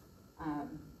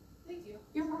 Thank you.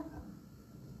 You're welcome.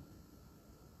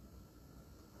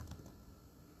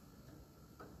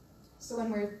 So when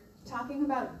we're talking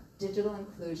about digital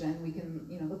inclusion, we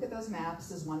can look at those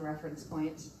maps as one reference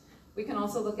point. We can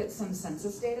also look at some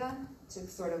census data to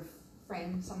sort of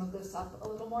frame some of this up a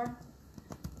little more.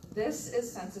 This is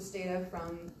census data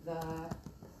from the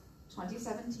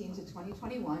 2017 to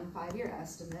 2021 5-year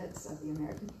estimates of the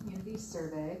American Community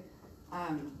Survey.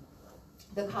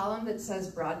 The column that says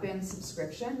broadband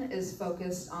subscription is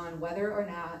focused on whether or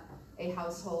not a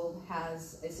household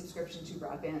has a subscription to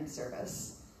broadband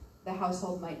service. The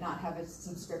household might not have a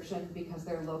subscription because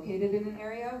they're located in an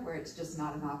area where it's just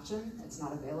not an option, it's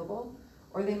not available,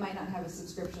 or they might not have a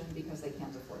subscription because they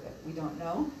can't afford it. We don't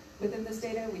know within this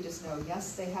data, we just know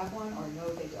yes, they have one, or no,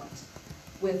 they don't.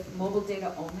 With mobile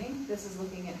data only, this is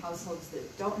looking at households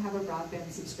that don't have a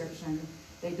broadband subscription,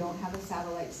 they don't have a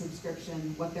satellite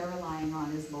subscription, what they're relying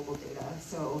on is mobile data,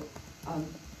 so a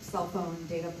cell phone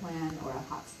data plan or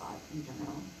a hotspot in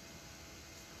general.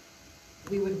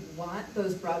 We would want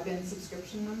those broadband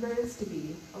subscription numbers to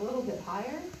be a little bit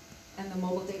higher and the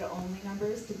mobile data only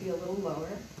numbers to be a little lower.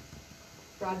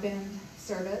 Broadband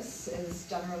service is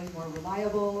generally more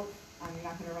reliable. You're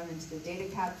not going to run into the data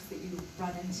caps that you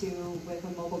run into with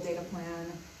a mobile data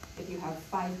plan. If you have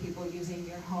 5 people using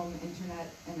your home internet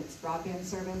and it's broadband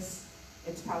service,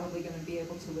 it's probably going to be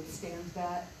able to withstand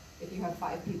that. If you have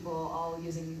 5 people all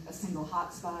using a single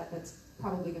hotspot, that's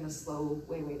probably going to slow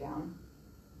way, way down.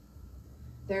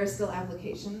 There are still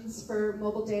applications for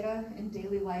mobile data in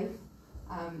daily life,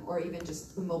 or even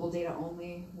just the mobile data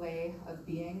only way of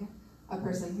being. A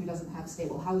person who doesn't have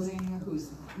stable housing, who's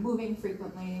moving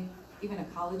frequently, even a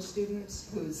college student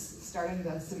who's starting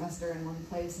the semester in one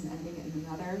place and ending it in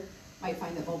another, might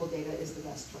find that mobile data is the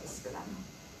best choice for them.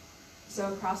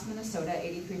 So across Minnesota,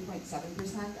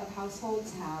 83.7% of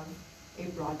households have a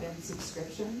broadband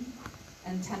subscription,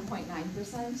 and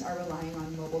 10.9% are relying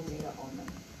on mobile data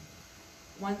only.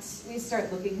 Once we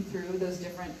start looking through those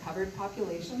different covered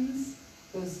populations,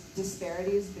 those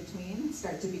disparities between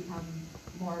start to become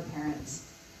more apparent.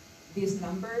 These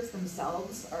numbers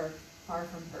themselves are far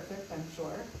from perfect, I'm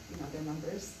sure. You know, they're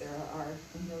numbers. There are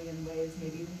a million ways,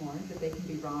 maybe even more, that they can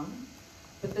be wrong.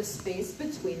 But the space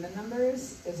between the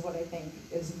numbers is what I think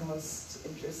is most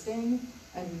interesting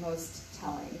and most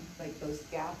telling, like those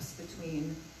gaps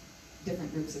between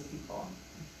different groups of people.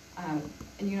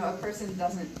 And you know, a person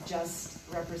doesn't just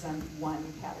represent one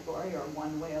category or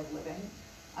one way of living.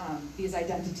 These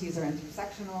identities are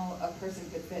intersectional. A person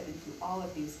could fit into all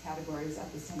of these categories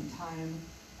at the same time.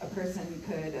 A person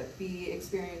could be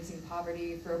experiencing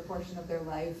poverty for a portion of their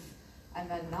life and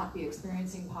then not be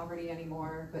experiencing poverty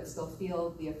anymore, but still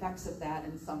feel the effects of that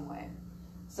in some way.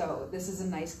 So this is a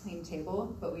nice, clean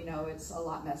table, but we know it's a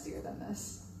lot messier than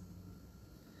this.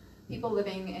 People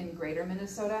living in greater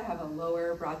Minnesota have a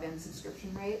lower broadband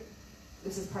subscription rate.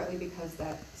 This is partly because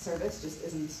that service just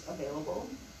isn't available.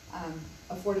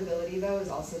 Affordability, though, is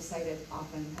also cited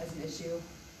often as an issue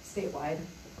statewide.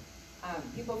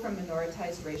 People from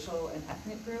minoritized racial and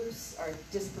ethnic groups are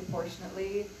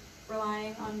disproportionately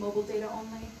relying on mobile data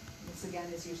only. This,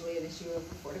 again, is usually an issue of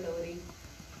affordability.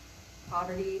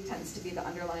 Poverty tends to be the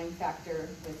underlying factor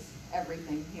with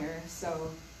everything here. So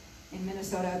in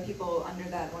Minnesota, people under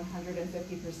that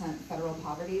 150% federal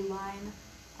poverty line,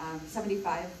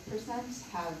 75%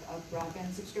 have a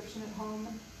broadband subscription at home,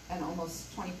 and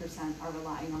almost 20% are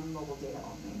relying on mobile data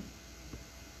only.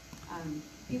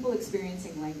 People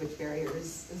experiencing language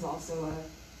barriers is also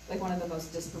one of the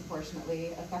most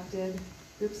disproportionately affected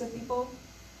groups of people.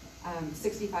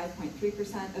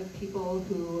 65.3% of people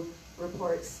who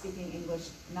report speaking English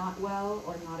not well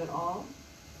or not at all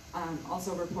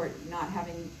also report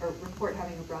having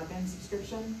a broadband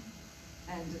subscription,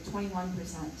 and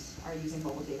 21% are using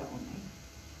mobile data only.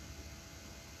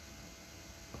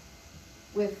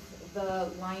 With the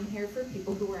line here for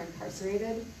people who were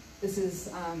incarcerated, this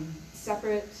is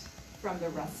separate from the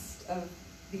rest of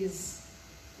these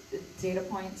data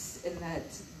points in that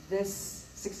this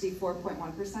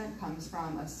 64.1% comes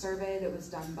from a survey that was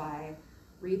done by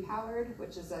Repowered,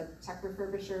 which is a tech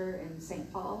refurbisher in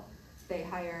St. Paul. They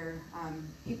hire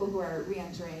people who are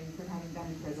re-entering from having been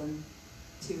in prison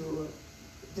to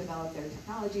develop their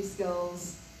technology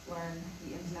skills, learn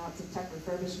the ins and outs of tech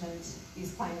refurbishment.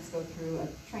 These clients go through a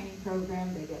training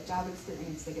program, they get job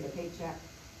experience, they get a paycheck.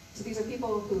 So these are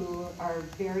people who are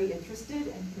very interested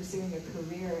in pursuing a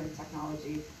career in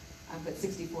technology, but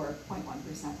 64.1%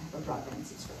 have a broadband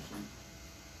subscription.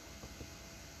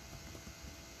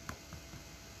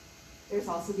 There's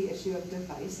also the issue of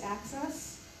device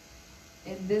access.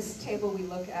 In this table, we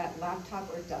look at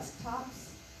laptop or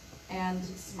desktops and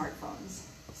smartphones.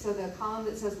 So the column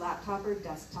that says laptop or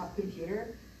desktop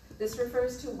computer, this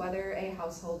refers to whether a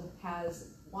household has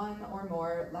one or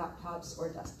more laptops or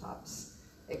desktops.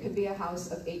 It could be a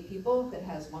house of 8 people that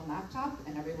has 1 laptop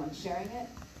and everyone's sharing it.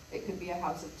 It could be a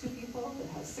house of 2 people that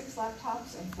has 6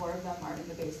 laptops and 4 of them are in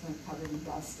the basement covered in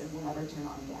dust and will never turn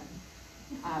on again.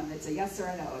 It's a yes or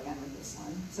a no again with this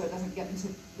one. So it doesn't get into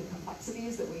the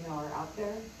complexities that we know are out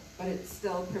there, but it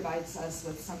still provides us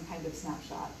with some kind of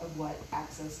snapshot of what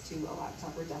access to a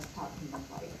laptop or desktop can look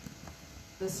like.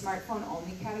 The smartphone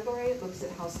only category looks at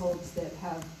households that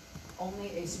have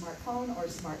only a smartphone or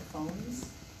smartphones.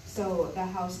 So the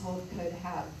household could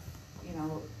have,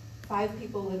 5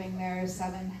 people living there,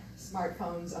 7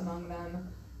 smartphones among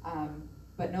them,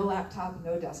 but no laptop,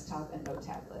 no desktop, and no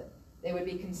tablet. They would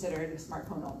be considered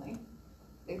smartphone only.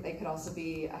 They could also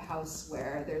be a house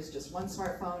where there's just one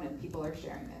smartphone and people are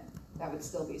sharing it. That would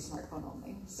still be smartphone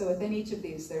only. So within each of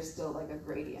these, there's still like a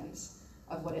gradient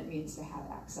of what it means to have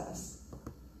access.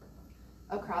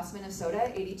 Across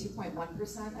Minnesota,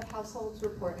 82.1% of households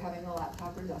report having a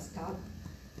laptop or desktop,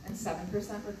 and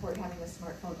 7% report having a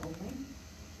smartphone only.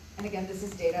 And again, this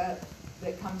is data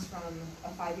that comes from a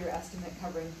 5-year estimate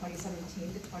covering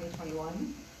 2017 to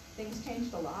 2021. Things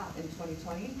changed a lot in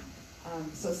 2020.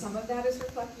 So some of that is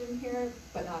reflected in here,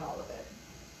 but not all of it.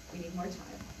 We need more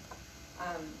time.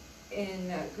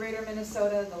 In greater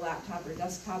Minnesota, the laptop or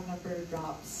desktop number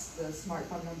drops, the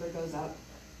smartphone number goes up.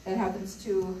 That happens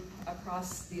too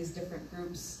across these different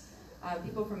groups.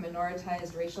 People from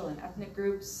minoritized racial and ethnic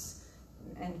groups,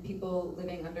 and people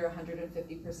living under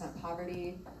 150%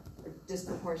 poverty are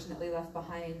disproportionately left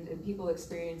behind, and people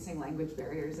experiencing language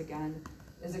barriers, again,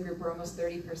 is a group where almost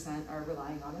 30% are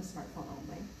relying on a smartphone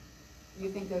only. You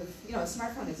think of, a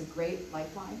smartphone is a great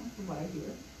lifeline, from what I hear.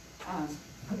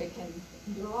 It can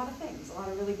do a lot of things, a lot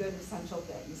of really good essential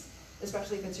things,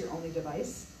 especially if it's your only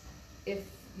device. If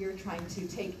you're trying to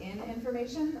take in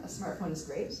information, a smartphone is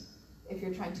great. If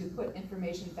you're trying to put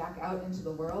information back out into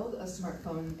the world, a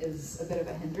smartphone is a bit of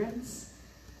a hindrance.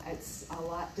 It's a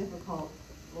lot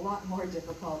more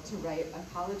difficult to write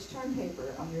a college term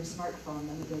paper on your smartphone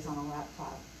than it is on a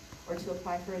laptop, or to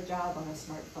apply for a job on a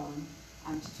smartphone,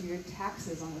 to do your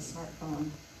taxes on a smartphone.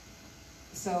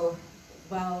 So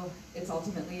while it's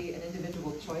ultimately an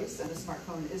individual choice and a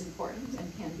smartphone is important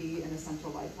and can be an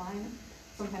essential lifeline,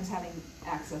 sometimes having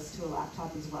access to a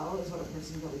laptop as well is what a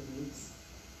person really needs.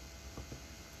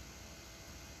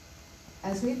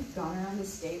 As we've gone around the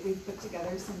state, we've put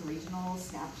together some regional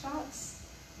snapshots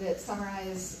that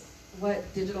summarize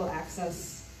what digital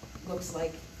access looks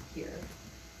like here.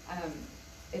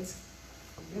 It's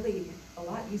really a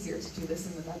lot easier to do this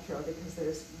in the metro because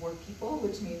there's more people,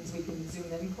 which means we can zoom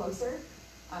in closer.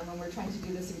 When we're trying to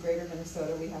do this in greater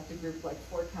Minnesota, we have to group like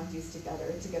 4 counties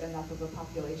together to get enough of a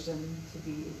population to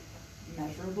be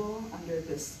measurable under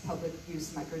this public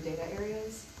use microdata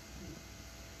areas.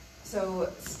 So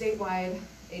statewide,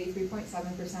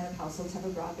 83.7% of households have a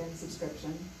broadband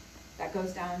subscription. That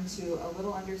goes down to a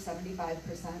little under 75%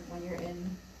 when you're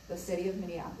in the city of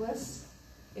Minneapolis.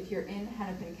 If you're in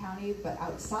Hennepin County, but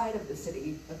outside of the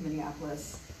city of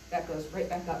Minneapolis, that goes right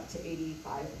back up to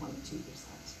 85.2%.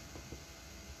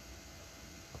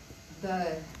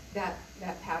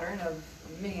 That pattern of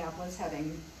Minneapolis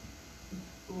having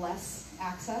less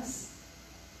access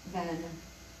than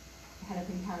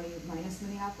Hennepin County minus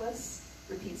Minneapolis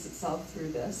repeats itself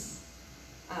through this.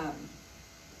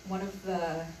 One of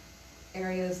the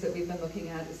areas that we've been looking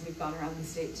at as we've gone around the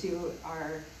state too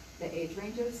are the age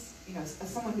ranges.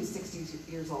 Someone who's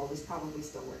 60 years old is probably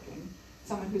still working.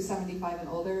 Someone who's 75 and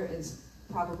older is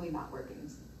probably not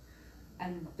working.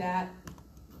 And that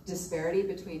disparity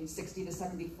between 60 to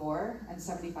 74 and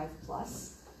 75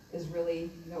 plus is really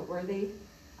noteworthy.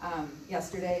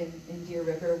 Yesterday in Deer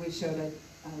River, we showed a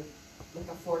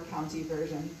 4-county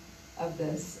version of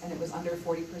this, and it was under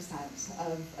 40%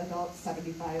 of adults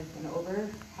 75 and over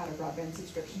had a broadband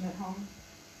subscription at home.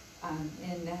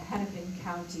 In Hennepin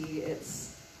County,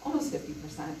 it's almost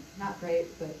 50%. Not great,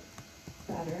 but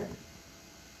better.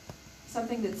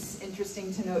 Something that's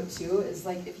interesting to note too is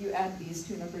if you add these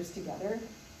 2 numbers together,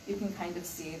 you can kind of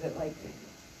see that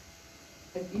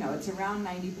it's around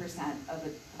 90%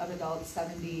 of adults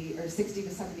 70 or 60 to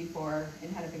 74 in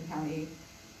Hennepin County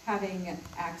having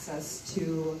access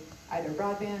to either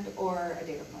broadband or a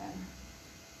data plan.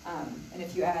 And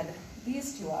if you add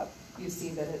these 2 up, you see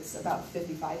that it's about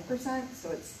 55%,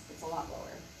 so it's a lot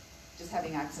lower, just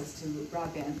having access to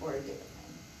broadband or a data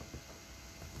plan.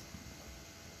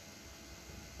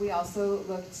 We also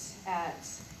looked at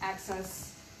access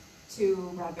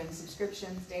to broadband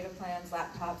subscriptions, data plans,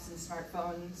 laptops, and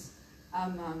smartphones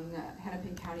among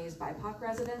Hennepin County's BIPOC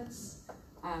residents.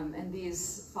 And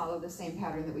these follow the same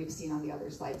pattern that we've seen on the other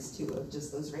slides too, of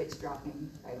just those rates dropping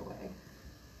right away.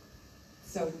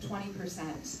 So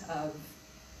 20% of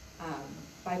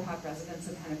BIPOC residents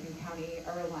in Hennepin County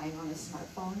are relying on a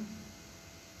smartphone.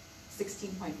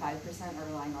 16.5% are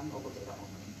relying on mobile data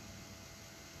only.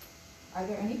 Are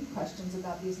there any questions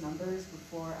about these numbers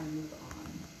before I move on?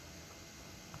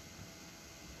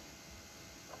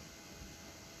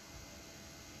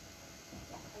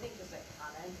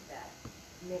 that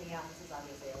Minneapolis is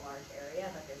obviously a large area,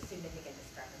 but there's significant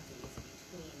discrepancies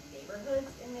between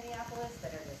neighborhoods in Minneapolis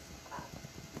that are just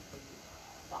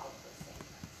follow the same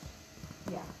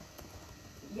trends.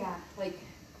 Yeah. Yeah, like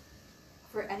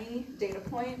for any data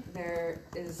point, there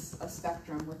is a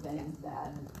spectrum within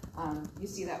that. You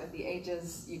see that with the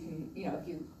ages. You can, if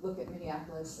you look at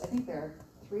Minneapolis, I think there are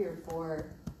 3 or 4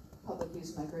 public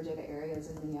use microdata areas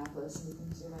in Minneapolis, and you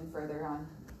can zoom in further on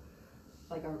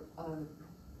like a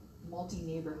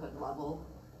multi-neighborhood level.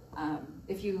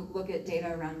 If you look at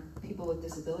data around people with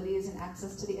disabilities and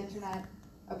access to the internet,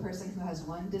 a person who has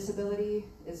 1 disability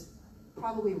is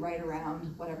probably right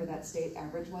around whatever that state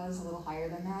average was, a little higher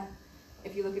than that.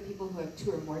 If you look at people who have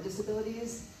 2 or more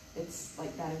disabilities, it's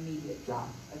like that immediate drop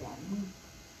again.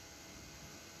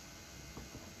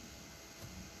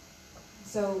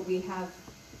 So we have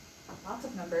lots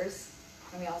of numbers,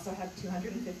 and we also have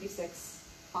 256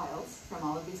 files from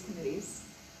all of these committees,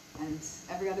 and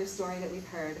every other story that we've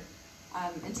heard.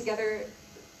 And together,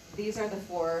 these are the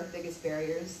 4 biggest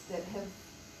barriers that have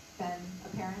been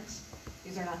apparent.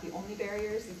 These are not the only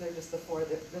barriers, these are just the 4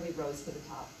 that really rose to the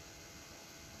top.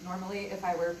 Normally, if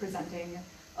I were presenting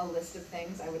a list of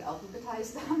things, I would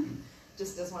alphabetize them,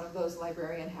 just as one of those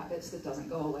librarian habits that doesn't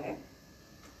go away.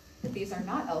 But these are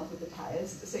not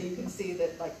alphabetized, so you can see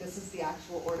that this is the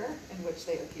actual order in which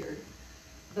they appeared.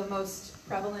 The most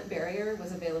prevalent barrier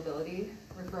was availability,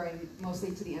 referring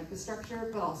mostly to the infrastructure,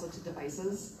 but also to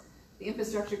devices. The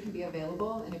infrastructure can be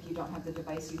available, and if you don't have the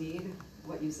device you need,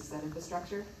 what use is that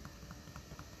infrastructure?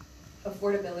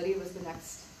 Affordability was the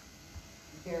next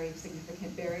very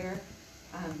significant barrier.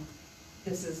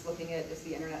 This is looking at, is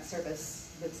the internet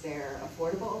service that's there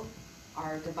affordable?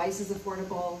 Are devices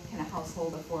affordable? Can a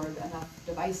household afford enough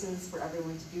devices for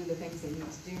everyone to do the things they need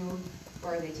to do?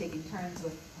 Or are they taking turns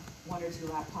with 1 or 2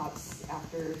 laptops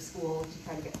after school to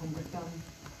try to get homework done?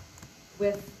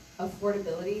 With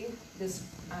affordability, this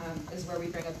is where we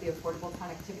bring up the Affordable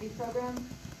Connectivity Program.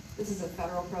 This is a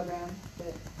federal program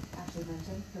that Ashley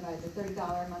mentioned, provides a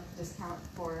 $30 a month discount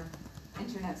for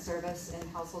internet service in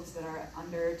households that are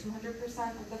under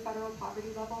 200% of the federal poverty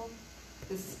level.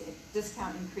 This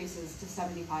discount increases to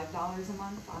 $75 a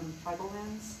month on tribal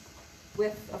lands.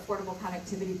 With Affordable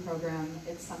Connectivity Program,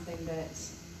 it's something that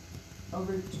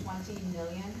over 20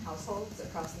 million households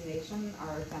across the nation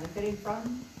are benefiting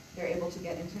from. They're able to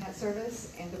get internet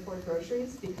service and afford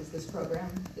groceries because this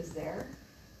program is there.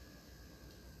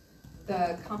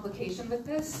 The complication with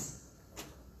this,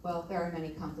 well, there are many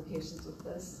complications with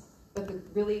this, but the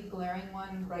really glaring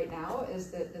one right now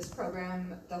is that this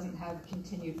program doesn't have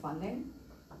continued funding.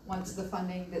 Once the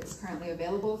funding that's currently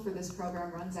available for this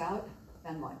program runs out,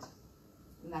 then what?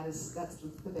 And that's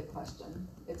the big question.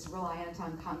 It's reliant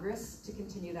on Congress to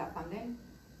continue that funding,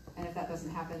 and if that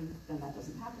doesn't happen, then that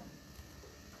doesn't happen.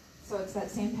 So it's that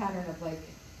same pattern of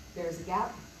there's a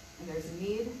gap, and there's a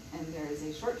need, and there's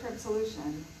a short-term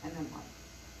solution, and then what?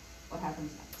 What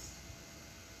happens next?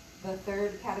 The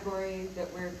third category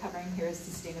that we're covering here is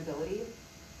sustainability.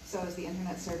 So is the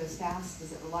internet service fast?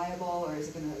 Is it reliable, or is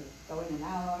it going to go in and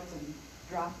out and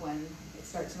drop when it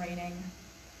starts raining?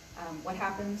 What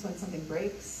happens when something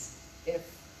breaks? If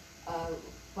a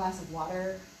glass of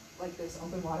water, like this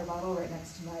open water bottle right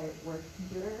next to my work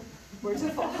computer, were to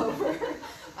fall over,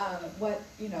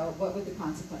 what would the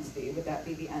consequence be? Would that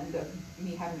be the end of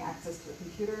me having access to a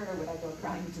computer, or would I go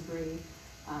crying to Bree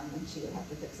and she would have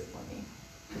to fix it for me?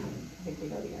 I think we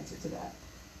know the answer to that.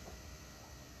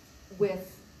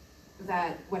 With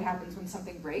that, what happens when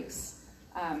something breaks?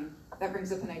 That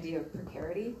brings up an idea of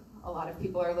precarity. A lot of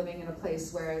people are living in a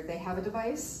place where they have a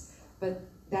device, but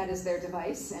that is their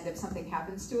device, and if something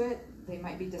happens to it, they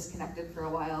might be disconnected for a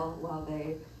while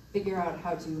they figure out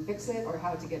how to fix it or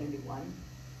how to get a new one.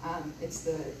 It's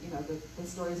the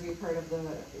stories we've heard of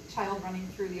the child running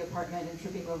through the apartment and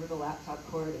tripping over the laptop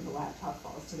cord, and the laptop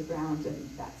falls to the ground, and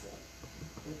that's it.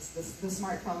 It's the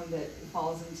smartphone that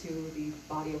falls into the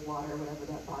body of water, whatever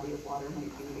that body of water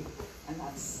might be, and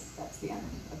that's the end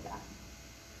of that.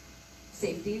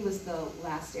 Safety was the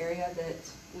last area that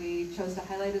we chose to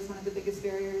highlight as one of the biggest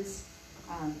barriers.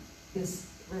 This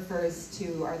refers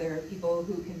to, are there people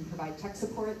who can provide tech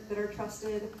support that are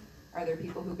trusted? Are there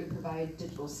people who can provide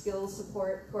digital skills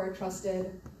support who are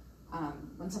trusted?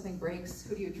 When something breaks,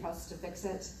 who do you trust to fix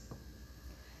it?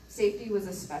 Safety was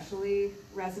especially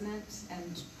resonant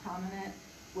and prominent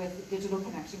with digital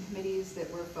connection committees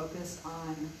that were focused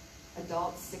on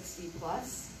adults 60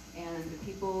 plus and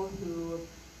people who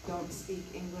don't speak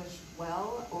English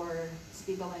well or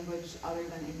speak a language other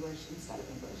than English instead of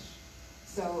English.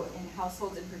 So in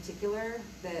households in particular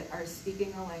that are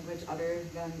speaking a language other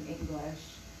than English,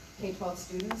 K-12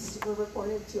 students were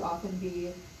reported to often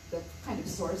be the kind of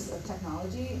source of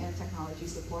technology and technology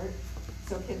support.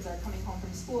 So kids are coming home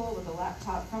from school with a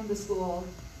laptop from the school,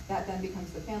 that then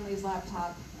becomes the family's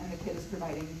laptop, and the kid is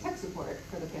providing tech support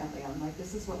for the family. I'm like,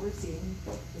 this is what we're seeing,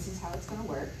 this is how it's gonna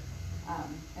work.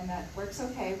 And that works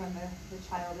okay when the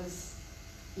child is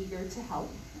eager to help,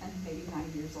 and maybe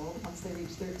 9 years old. Once they reach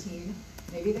 13,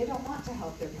 maybe they don't want to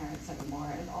help their parents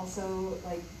anymore. And also,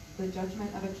 like, the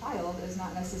judgment of a child is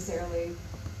not necessarily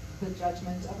the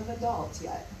judgment of an adult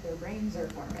yet. Their brains are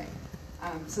forming.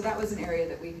 So that was an area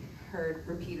that we heard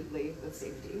repeatedly with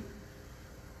safety.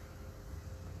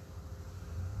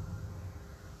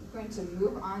 We're going to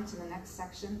move on to the next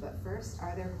section, but first,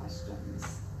 are there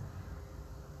questions?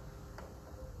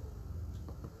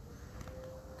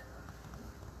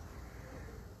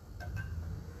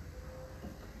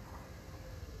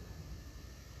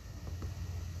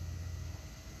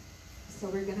 So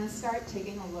we're gonna start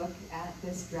taking a look at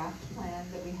this draft plan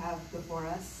that we have before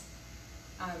us.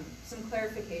 Some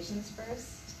clarifications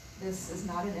first. This is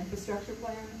not an infrastructure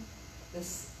plan.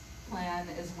 This plan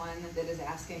is one that is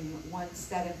asking, once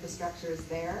that infrastructure is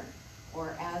there,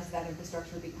 or as that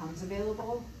infrastructure becomes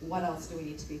available, what else do we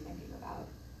need to be thinking about?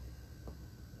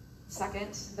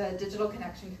 Second, the digital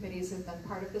connection committees have been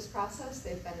part of this process.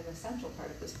 They've been an essential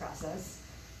part of this process,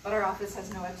 but our office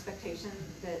has no expectation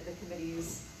that the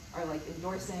committees are like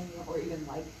endorsing or even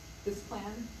like this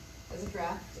plan as a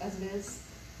draft as it is.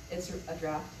 It's a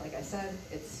draft, like I said,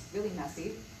 it's really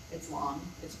messy, it's long,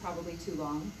 it's probably too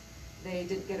long. They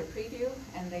didn't get a preview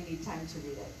and they need time to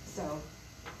read it. So,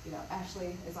 you know,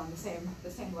 Ashley is on the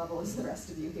same level as the rest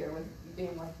of you here with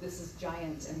being like, this is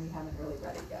giant and we haven't really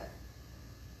read it yet.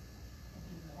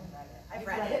 I've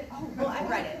read it. Oh, well, I've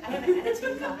read it. I haven't had a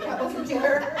team copy. I wasn't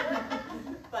sure.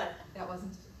 But that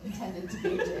wasn't intended to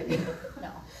be big.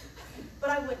 No. But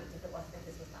I wouldn't if it wasn't, if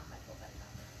this was not my full-time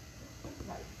job.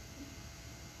 Right.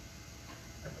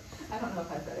 I don't know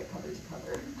if I've read it cover to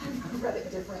cover. I've read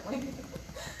it differently.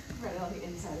 I've read it on the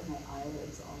inside of my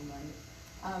eyelids all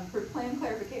night. For plan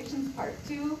clarifications, part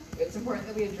 2, it's important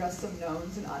that we address some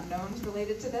knowns and unknowns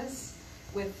related to this.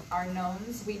 With our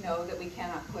knowns, we know that we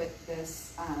cannot put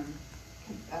this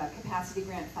capacity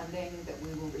grant funding that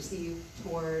we will receive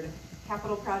toward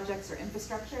capital projects or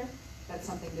infrastructure. That's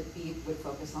something that BEAD would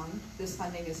focus on. This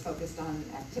funding is focused on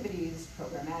activities,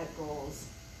 programmatic goals.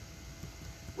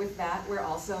 With that, we're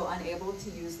also unable to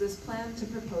use this plan to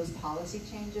propose policy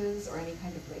changes or any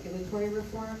kind of regulatory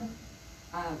reform.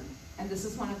 And this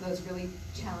is one of those really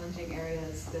challenging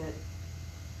areas that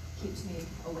keeps me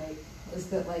awake, is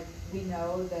that, like, we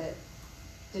know that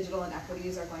digital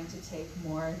inequities are going to take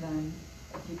more than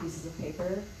a few pieces of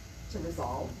paper to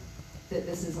resolve, that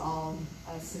this is all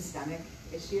a systemic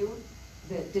issue,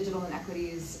 that digital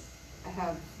inequities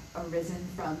have arisen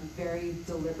from very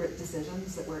deliberate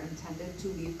decisions that were intended to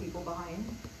leave people behind.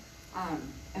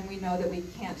 And we know that we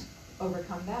can't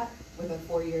overcome that with a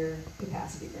 4-year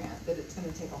capacity grant, that it's going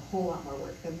to take a whole lot more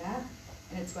work than that,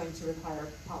 and it's going to require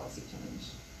policy change.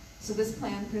 So this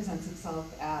plan presents itself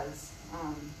as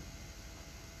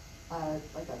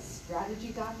like a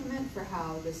strategy document for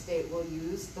how the state will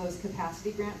use those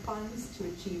capacity grant funds to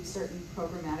achieve certain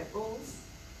programmatic goals,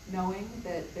 knowing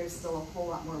that there's still a whole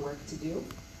lot more work to do.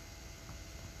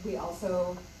 We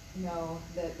also know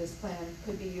that this plan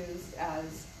could be used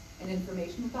as an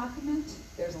informational document.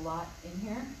 There's a lot in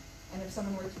here. And if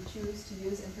someone were to choose to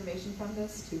use information from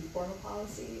this to form a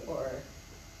policy or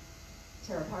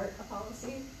tear apart a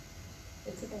policy,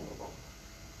 it's available.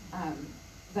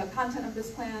 The content of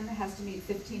this plan has to meet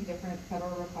 15 different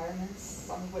federal requirements,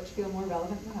 some of which feel more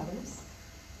relevant than others.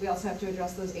 We also have to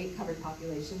address those 8 covered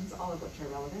populations, all of which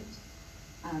are relevant.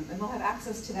 And we'll have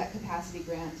access to that capacity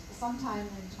grant sometime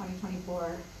in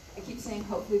 2024. I keep saying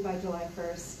hopefully by July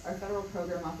 1st. Our federal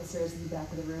program officer is in the back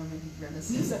of the room and he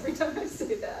grimaces every time I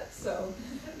say that. So,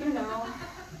 you know,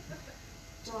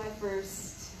 July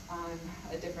 1st on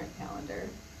a different calendar.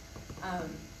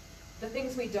 The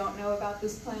things we don't know about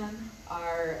this plan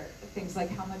are things like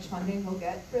how much funding we'll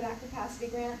get for that capacity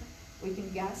grant. We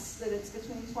can guess that it's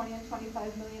between $20 and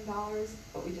 $25 million,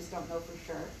 but we just don't know for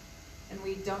sure. And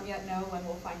we don't yet know when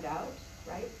we'll find out,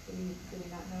 right? Do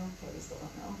we not know? Okay, we still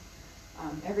don't know.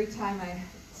 Every time I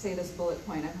say this bullet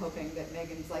point, I'm hoping that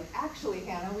Megan's like, actually,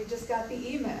 Hannah, we just got the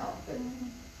email. But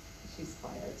she's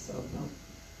quiet, so no,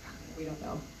 we don't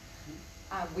know.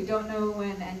 We don't know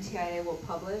when NTIA will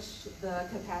publish the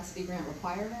capacity grant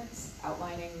requirements,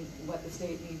 outlining what the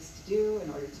state needs to do in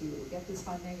order to get this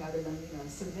funding, other than, you know,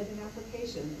 submit an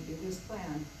application and do this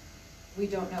plan. We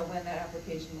don't know when that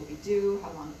application will be due,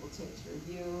 how long it will take to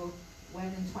review, when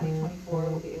in 2024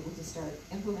 we'll be able to start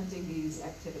implementing these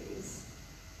activities.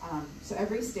 So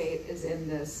every state is in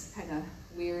this kind of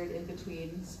weird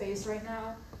in-between space right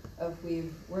now of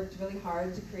we've worked really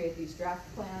hard to create these draft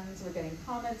plans, we're getting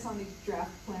comments on these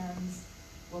draft plans,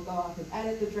 we'll go off and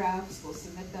edit the drafts, we'll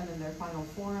submit them in their final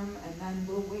form, and then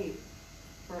we'll wait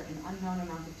for an unknown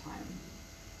amount of time.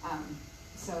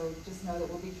 So just know that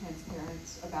we'll be transparent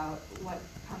about what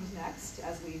comes next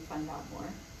as we find out more.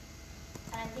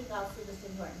 And I think also just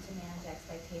important to manage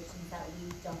expectations that we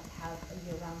don't have a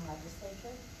year-round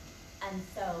legislature. And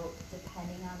so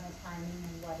depending on the timing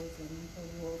and what is in the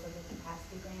rules of the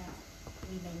capacity grant,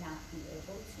 we may not be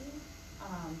able to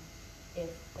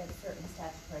if certain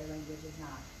statutory language is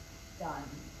not done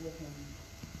within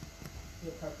the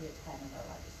appropriate time of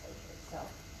our legislature. So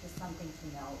just something to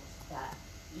note that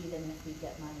even if we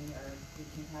get money or we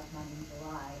can have money in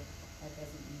July, that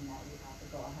doesn't mean that we have to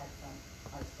go ahead from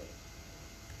our state.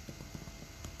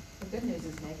 The good news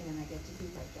is Megan and I get to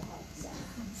keep our jobs.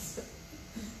 Yeah.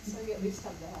 So we at least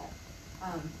have that.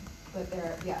 But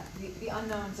the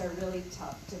unknowns are really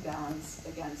tough to balance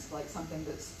against like something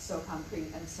that's so concrete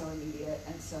and so immediate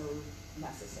and so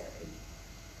necessary.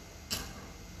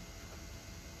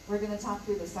 We're going to talk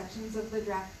through the sections of the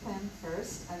draft plan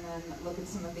first, and then look at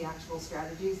some of the actual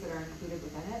strategies that are included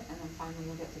within it, and then finally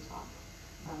you'll get to talk.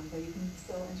 But you can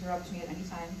still interrupt me at any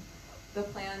time. The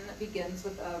plan begins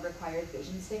with a required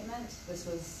vision statement. This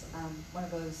was one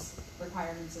of those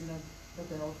requirements in the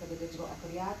bill for the Digital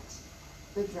Equity Act.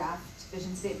 The draft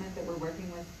vision statement that we're working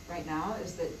with right now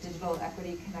is that digital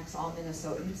equity connects all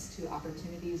Minnesotans to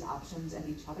opportunities, options, and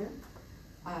each other.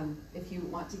 If you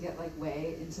want to get like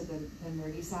way into the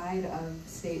nerdy side of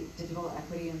state digital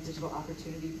equity and digital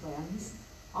opportunity plans,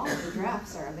 all of the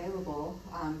drafts are available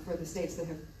for the states that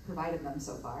have provided them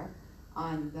so far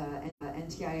on the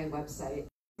NTIA website.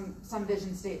 Some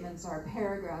vision statements are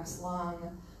paragraphs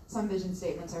long. Some vision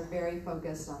statements are very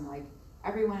focused on like,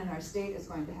 everyone in our state is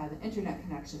going to have an internet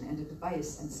connection and a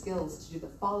device and skills to do the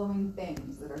following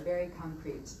things that are very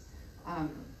concrete.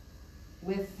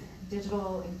 With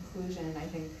digital inclusion, I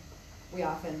think we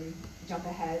often jump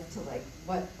ahead to like,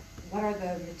 what are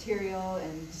the material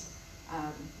and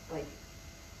like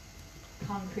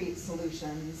concrete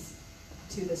solutions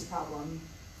to this problem,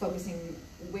 focusing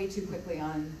way too quickly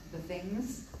on the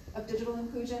things of digital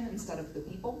inclusion instead of the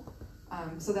people.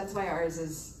 So that's why ours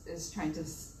is trying to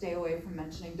stay away from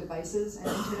mentioning devices and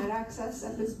internet access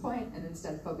at this point, and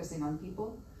instead focusing on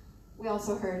people. We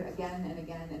also heard again and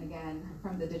again and again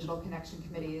from the digital connection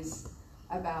committees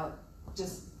about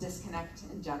just disconnect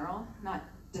in general, not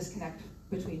disconnect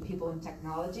between people and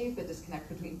technology, but disconnect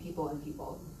between people and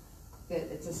people.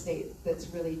 That it's a state that's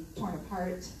really torn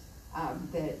apart,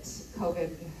 that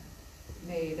COVID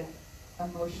made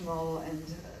emotional and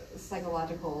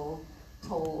psychological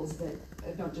tolls that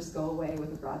don't just go away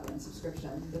with a broadband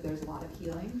subscription, that there's a lot of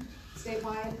healing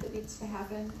statewide that needs to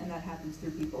happen, and that happens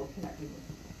through people connecting with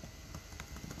people.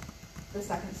 The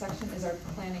second section is our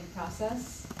planning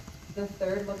process. The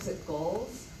third looks at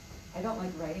goals. I don't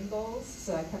like writing goals,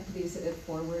 so I kept these at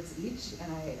 4 words each,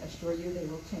 and I assure you they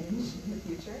will change in the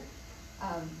future.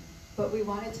 But we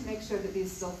wanted to make sure that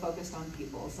these still focused on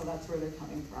people, so that's where they're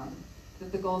coming from.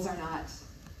 That the goals are not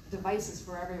devices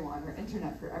for everyone or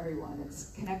internet for everyone.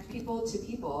 It's connect people to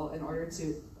people in order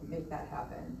to make that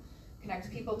happen. Connect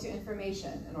people to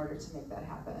information in order to make that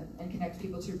happen. And connect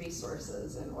people to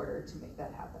resources in order to make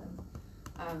that happen.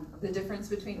 The difference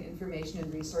between information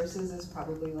and resources is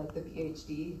probably like the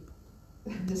PhD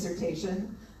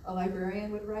dissertation a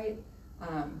librarian would write.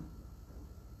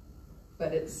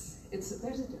 But there's a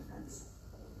difference.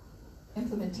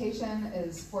 Implementation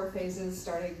is 4 phases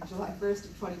starting July 1st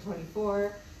of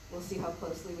 2024. We'll see how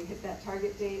closely we hit that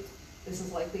target date. This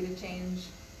is likely to change.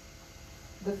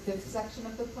 The 5th section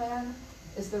of the plan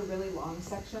is the really long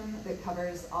section that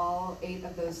covers all 8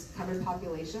 of those covered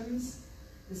populations.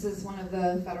 This is one of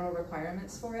the federal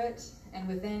requirements for it, and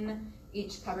within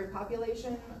each covered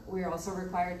population, we're also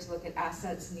required to look at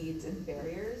assets, needs, and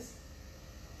barriers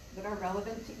that are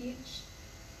relevant to each.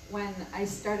 When I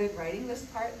started writing this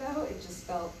part though, it just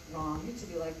felt wrong to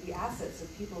be like, the assets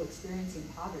of people experiencing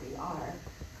poverty are.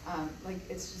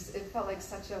 It felt like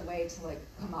such a way to like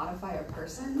commodify a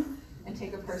person and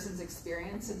take a person's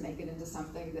experience and make it into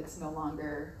something that's no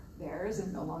longer theirs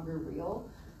and no longer real.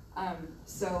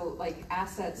 So like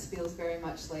assets feels very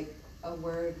much like a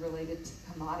word related to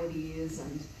commodities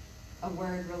and a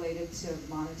word related to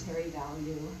monetary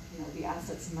value. You know, the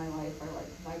assets in my life are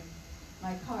like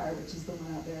my car, which is the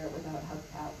one out there without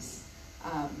hubcaps,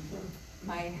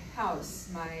 my house,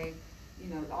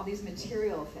 all these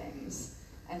material things.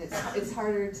 And it's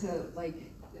harder to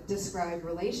describe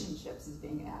relationships as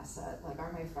being an asset. Like,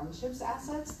 are my friendships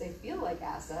assets? They feel like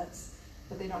assets,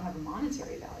 but they don't have a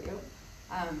monetary value.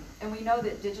 And we know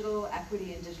that digital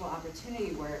equity and digital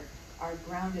opportunity work are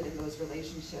grounded in those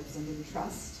relationships and in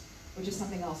trust, which is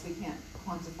something else we can't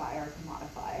quantify or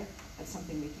commodify. That's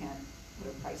something we can't put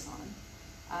a price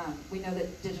on. We know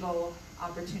that digital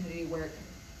opportunity work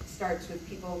starts with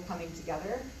people coming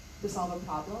together to solve a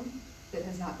problem that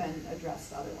has not been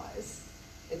addressed otherwise.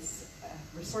 It's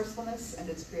resourcefulness, and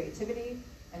it's creativity,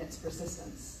 and it's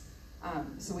persistence.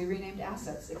 So we renamed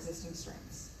assets existing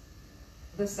strengths.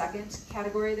 The second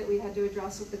category that we had to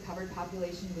address with the covered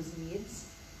population was needs.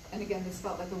 And again, this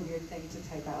felt like a weird thing to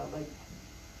type out, like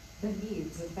the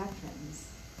needs of veterans.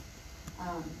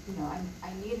 You know,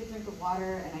 I need a drink of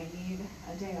water, and I need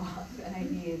a day off, and I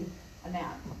need a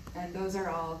nap. And those are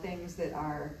all things that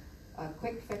are a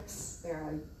quick fix. They're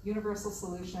a universal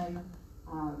solution.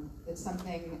 It's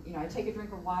something, you know, I take a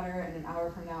drink of water, and an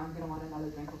hour from now I'm gonna want another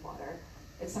drink of water.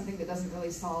 It's something that doesn't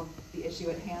really solve the issue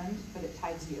at hand, but it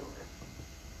tides me over.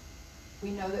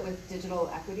 We know that with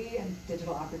digital equity and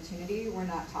digital opportunity, we're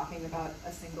not talking about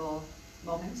a single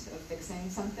moment of fixing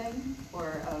something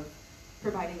or of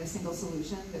providing a single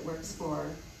solution that works for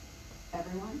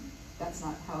everyone. That's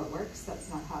not how it works. That's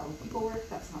not how people work.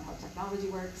 That's not how technology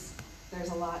works. There's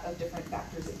a lot of different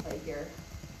factors at play here.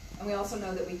 And we also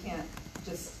know that we can't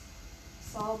just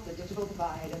solve the digital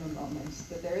divide in a moment,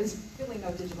 that there is really no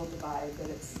digital divide, that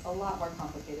it's a lot more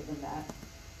complicated than that.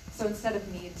 So instead of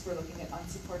needs, we're looking at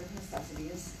unsupported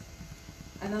necessities.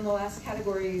 And then the last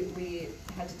category we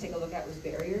had to take a look at was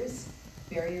barriers,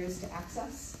 barriers to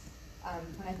access.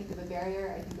 When I think of a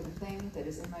barrier, I think of a thing that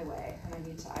is in my way, and I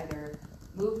need to either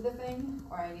move the thing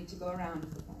or I need to go around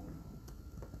the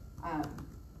thing.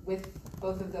 With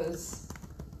both of those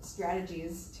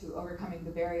strategies to overcoming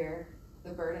the barrier,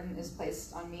 the burden is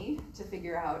placed on me to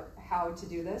figure out how to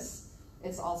do this.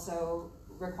 It's also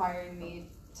requiring me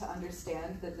to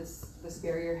understand that this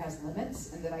barrier has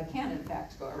limits and that I can in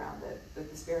fact go around it,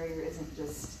 that this barrier isn't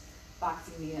just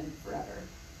boxing me in forever.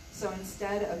 So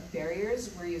instead of barriers,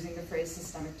 we're using the phrase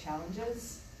systemic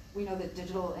challenges. We know that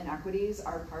digital inequities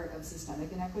are part of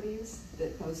systemic inequities,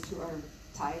 that those two are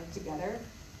tied together.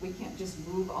 We can't just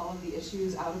move all of the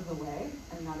issues out of the way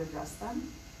and not address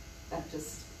them. That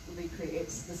just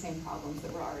recreates the same problems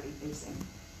that we're already facing.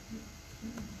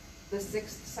 The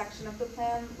sixth section of the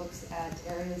plan looks at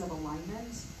areas of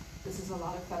alignment. This is a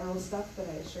lot of federal stuff, but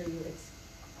I assure you it's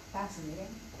fascinating.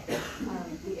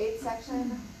 The eighth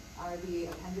section are the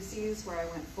appendices, where I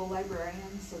went full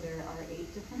librarian, so there are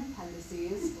 8 different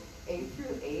appendices, A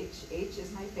through H. H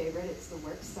is my favorite, it's the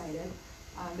works cited.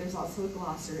 There's also a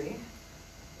glossary.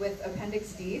 With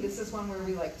Appendix D, this is one where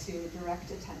we like to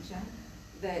direct attention,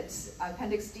 that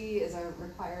Appendix D is a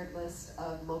required list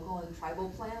of local and tribal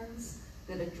plans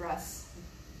that address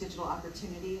digital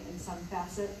opportunity in some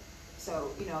facet. So,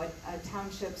 you know, a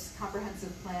township's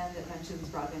comprehensive plan that mentions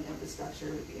broadband infrastructure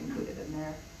would be included in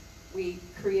there. We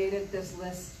created this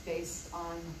list based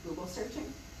on Google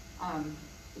searching.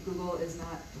 Google is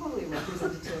not totally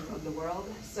representative of the world.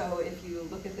 So if you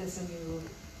look at this and you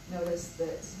notice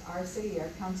that our city, our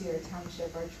county, our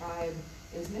township, our tribe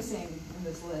is missing in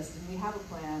this list and we have a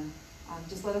plan,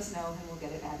 just let us know and we'll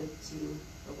get it added to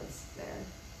the list there.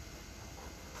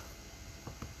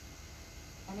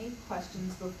 Any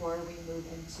questions before we move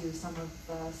into some of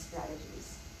the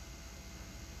strategies?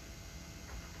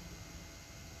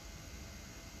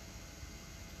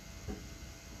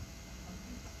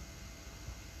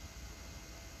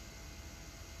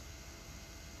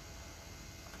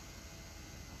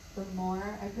 The more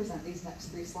I present these next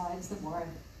 3 slides, the more I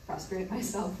frustrate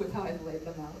myself with how I've laid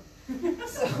them out.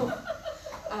 So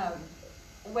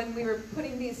when we were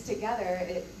putting these together,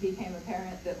 it became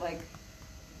apparent that like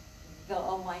the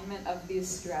alignment of these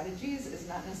strategies is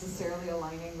not necessarily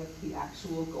aligning with the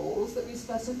actual goals that we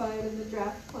specified in the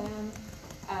draft plan.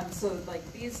 So like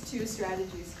these 2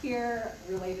 strategies here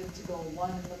related to goal 1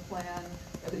 in the plan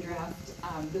or the draft.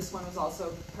 This one was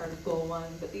also part of goal 1,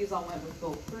 but these all went with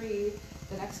goal 3.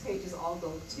 The next page is all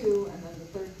goal 2, and then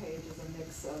the 3rd page is a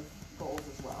mix of goals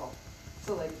as well.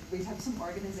 So like we have some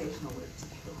organizational work to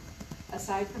do.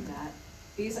 Aside from that,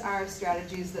 these are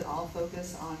strategies that all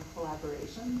focus on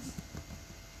collaborations.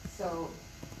 So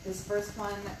this first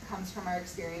one comes from our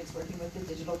experience working with the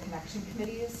digital connection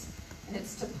committees, and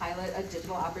it's to pilot a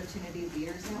digital opportunity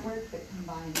leaders network that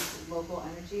combines local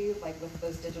energy, like with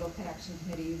those digital connection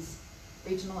committees,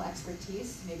 regional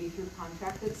expertise, maybe through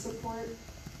contracted support,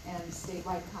 and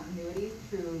statewide continuity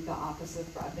through the Office of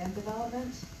Broadband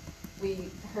Development. We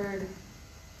heard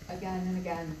again and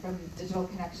again from digital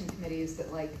connection committees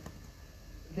that like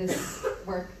this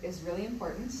work is really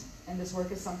important, and this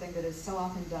work is something that is so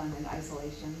often done in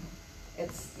isolation.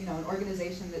 It's, you know, an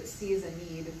organization that sees a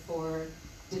need for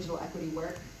digital equity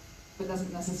work, but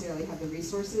doesn't necessarily have the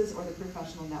resources or the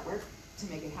professional network to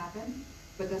make it happen,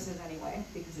 but does it anyway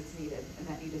because it's needed, and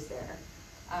that need is there.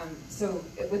 So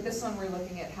with this one, we're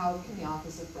looking at how can the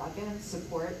Office of Broadband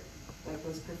support like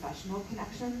those professional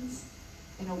connections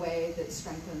in a way that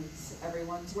strengthens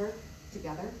everyone's work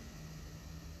together.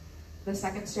 The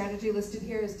second strategy listed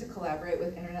here is to collaborate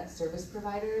with internet service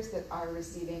providers that are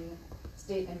receiving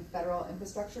state and federal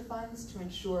infrastructure funds to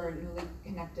ensure newly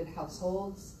connected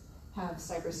households have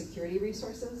cybersecurity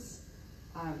resources.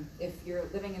 If you're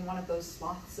living in one of those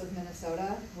swaths of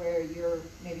Minnesota where you're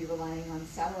maybe relying on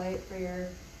satellite for your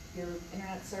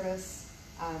internet service,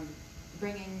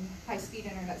 bringing high-speed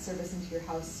internet service into your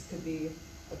house could be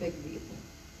a big leap.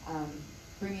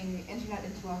 Bringing internet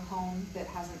into a home that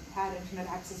hasn't had internet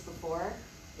access before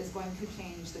is going to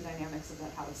change the dynamics of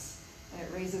that house, and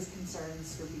it raises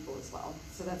concerns for people as well.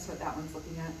 So that's what that one's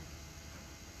looking at.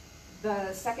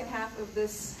 The second half of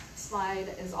this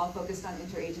slide is all focused on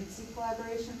interagency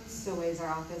collaborations, so ways our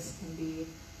office can be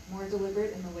more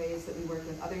deliberate in the ways that we work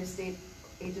with other state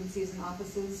agencies and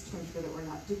offices to ensure that we're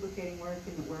not duplicating work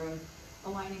and that we're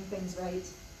aligning things right.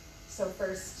 So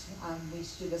first, we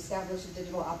should establish a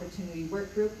digital opportunity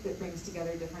work group that brings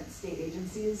together different state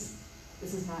agencies.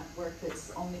 This is not work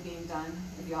that's only being done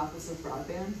in the Office of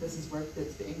Broadband. This is work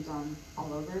that's being done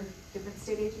all over different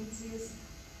state agencies.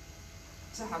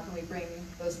 So how can we bring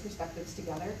those perspectives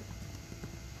together?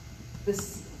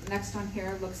 This next one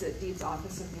here looks at DEED's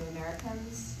Office of New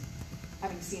Americans.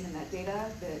 Having seen in that data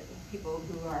that people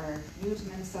who are new to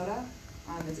Minnesota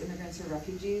as immigrants or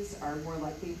refugees are more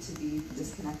likely to be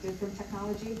disconnected from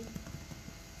technology.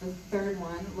 The third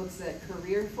one looks at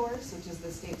Career Force, which is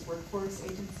the state's workforce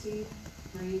agency.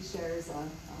 Bree shares a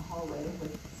hallway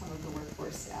with some of the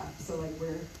workforce staff, so like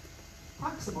we're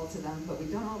proximal to them, but we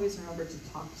don't always remember to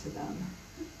talk to them.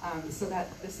 So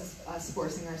that this is us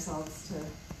forcing ourselves to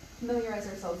familiarize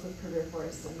ourselves with Career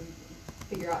Force and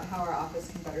figure out how our office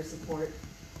can better support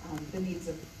the needs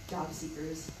of job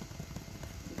seekers.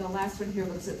 The last one here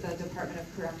looks at the Department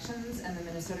of Corrections and the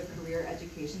Minnesota Career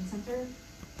Education Center.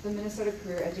 The Minnesota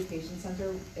Career Education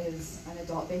Center is an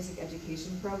adult basic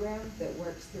education program that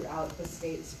works throughout the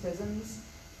state's prisons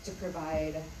to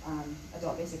provide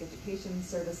adult basic education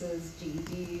services,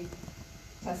 GED,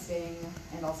 testing,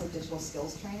 and also digital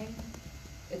skills training.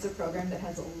 It's a program that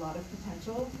has a lot of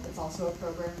potential. It's also a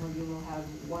program where you will have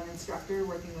one instructor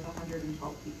working with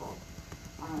 112 people.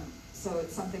 So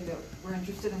it's something that we're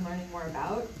interested in learning more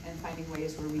about and finding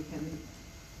ways where we can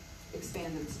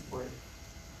expand and support.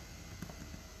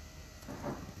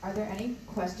 Are there any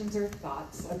questions or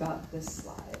thoughts about this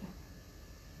slide?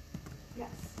 Yes.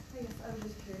 I guess I was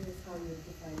just curious how you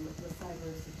define the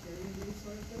cybersecurity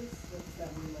resources. What does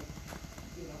that mean, like,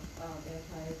 you know,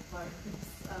 antivirus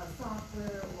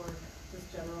software, or just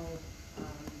general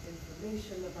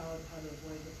information about how to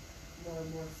avoid more and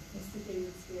more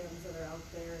sophisticated scams that are out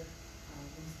there? I'm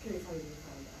just curious how you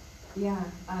define that.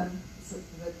 Yeah. So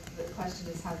the question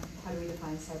is how do we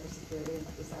define cybersecurity, and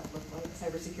what does that look like?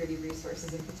 Cybersecurity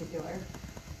resources in particular.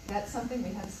 That's something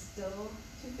we have still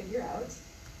to figure out.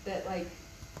 That, like,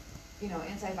 you know,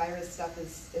 antivirus stuff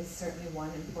is certainly one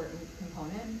important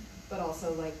component, but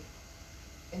also like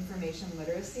information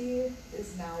literacy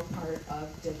is now part of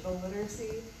digital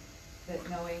literacy. That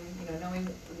knowing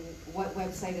what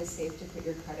website is safe to put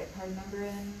your credit card number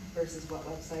in versus what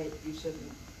website you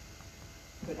shouldn't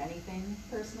put anything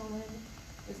personal in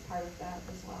is part of that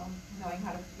as well. Knowing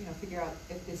how to, figure out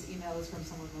if this email is from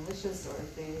someone malicious, or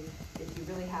if you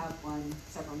really have won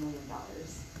several $1 million,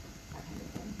 that kind of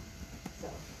thing. So.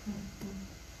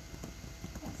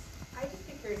 Yes. I'd just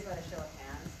be curious about a show of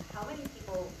hands. How many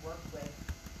people work with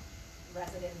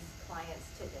residents, clients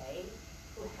today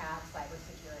who have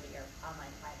cybersecurity or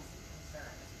online privacy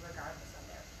concerns, regardless of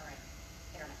their current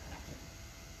internet connection?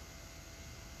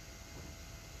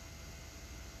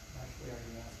 Actually, are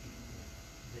you asking if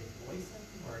they voice it,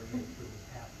 or do they truly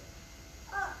have it?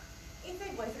 If they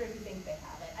voice it, or if you think they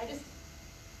have it. I just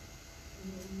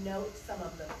note some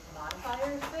of the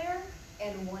modifiers there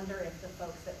and wonder if the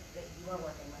folks that you are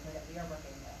working with or that we are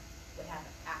working with would have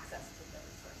access to the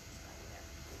resources that are there.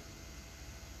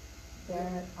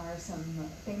 There are some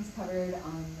things covered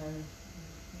on the,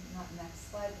 not next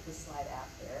slide, but the slide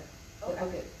after. Okay. That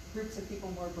look at groups of people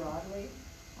more broadly.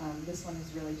 This one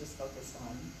is really just focused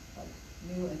on like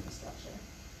new infrastructure.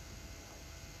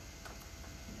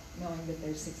 Knowing that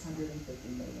there's $650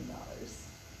 million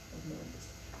of new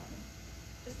infrastructure coming.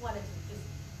 Just wanted to just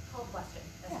call question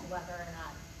as to whether or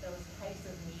not those types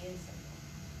of needs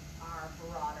are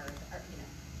broader, are, you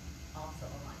know, also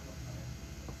aligned with other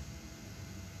needs.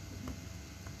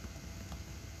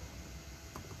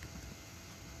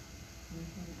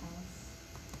 Anything else?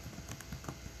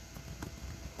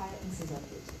 Quietness is up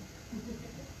here too.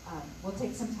 We'll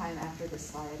take some time after this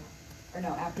slide, or no,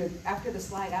 after the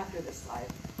slide,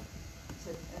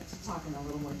 to talk in a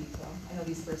little more detail. I know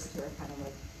these first two are kind of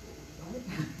like,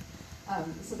 what?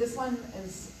 So this one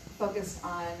is focused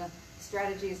on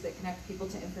strategies that connect people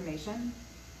to information,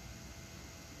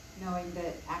 knowing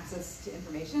that access to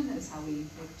information is how we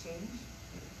make change.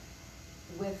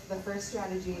 With the first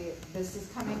strategy, this is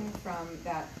coming from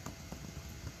that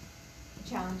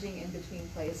challenging in-between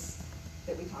place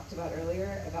that we talked about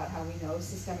earlier about how we know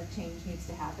systemic change needs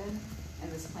to happen,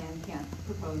 and this plan can't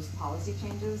propose policy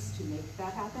changes to make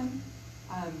that happen.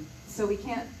 So we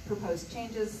can't propose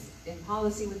changes in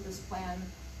policy with this plan,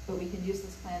 but we can use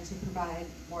this plan to provide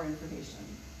more information.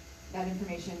 That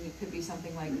information could be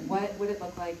something like, what would it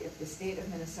look like if the state of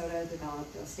Minnesota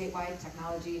developed a statewide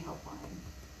technology helpline?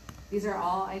 These are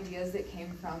all ideas that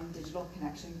came from digital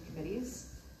connection committees.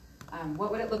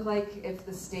 What would it look like if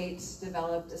the state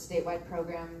developed a statewide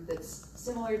program that's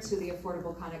similar to the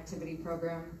Affordable Connectivity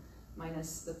Program,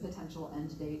 minus the potential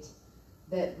end date,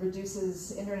 that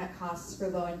reduces internet costs for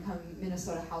low-income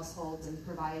Minnesota households and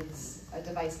provides a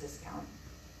device discount?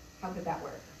 How could that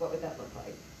work? What would that look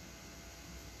like?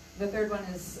 The third one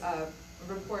is a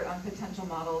report on potential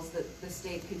models that the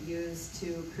state could use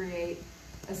to create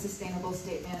a sustainable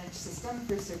state-managed system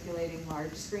for circulating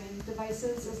large screen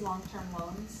devices as long-term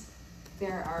loans.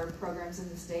 There are programs in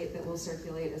the state that will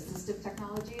circulate assistive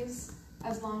technologies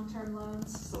as long-term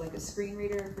loans, so like a screen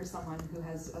reader for someone who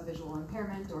has a visual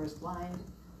impairment or is blind.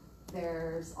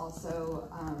 There's also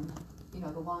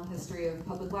the long history of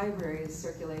public libraries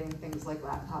circulating things like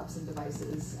laptops and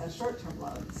devices as short-term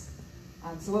loans.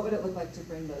 So what would it look like to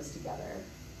bring those together?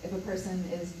 If a person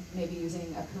is maybe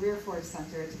using a career force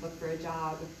center to look for a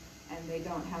job and they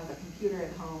don't have a computer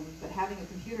at home, but having a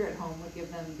computer at home would give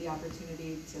them the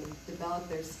opportunity to develop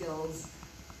their skills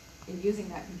in using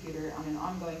that computer on an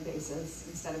ongoing basis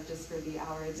instead of just for the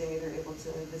hour a day they're able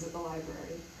to visit the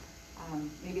library.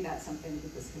 Maybe that's something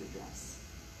that this could address.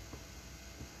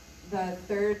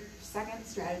 The second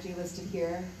strategy listed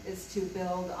here is to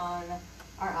build on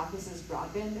our office's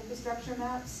broadband infrastructure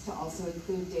maps to also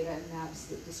include data and maps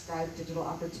that describe digital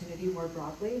opportunity more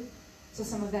broadly. So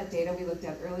some of that data we looked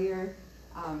at earlier,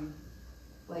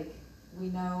 like we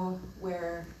know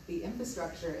where the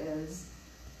infrastructure is,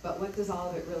 but what does all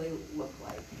of it really look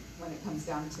like when it comes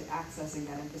down to accessing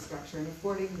that infrastructure and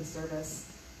affording the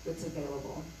service that's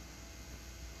available?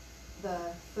 The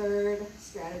third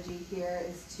strategy here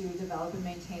is to develop and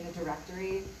maintain a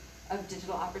directory of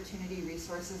digital opportunity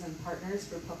resources and partners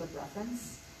for public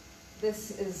reference.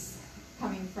 This is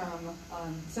coming from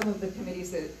some of the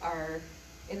committees that are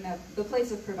in the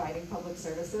place of providing public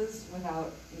services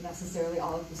without necessarily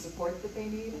all of the support that they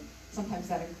need. Sometimes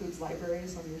that includes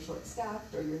libraries when you're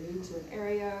short-staffed or you're new to an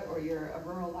area or you're a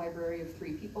rural library of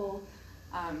 3 people.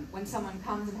 When someone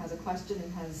comes and has a question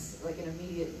and has like an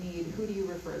immediate need, who do you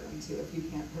refer them to if you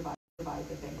can't provide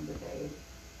the thing that they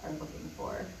are looking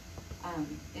for?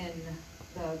 In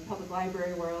the public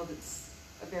library world, it's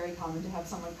very common to have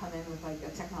someone come in with like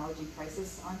a technology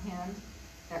crisis on hand.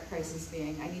 That crisis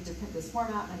being, I need to print this form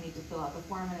out and I need to fill out the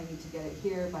form and I need to get it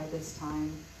here by this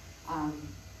time.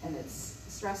 And it's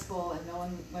stressful and no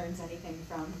one learns anything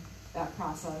from that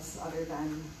process other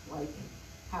than like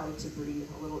how to breathe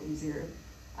a little easier.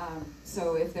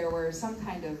 So if there were some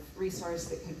kind of resource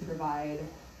that could provide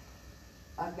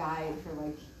a guide for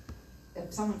like,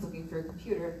 if someone's looking for a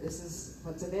computer, this is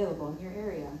what's available in your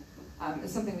area,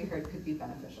 is something we heard could be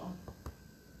beneficial.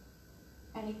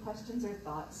 Any questions or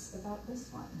thoughts about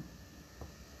this one?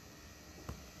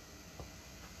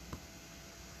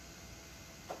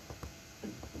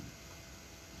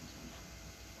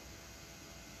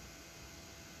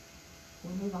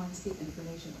 We'll move on to the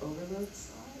information overload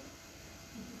slide.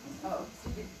 Oh,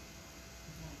 okay.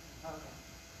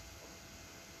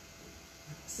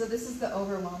 So this is the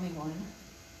overwhelming one.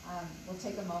 We'll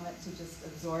take a moment to just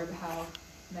absorb how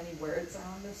many words are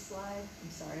on this slide.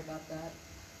 I'm sorry about that.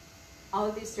 All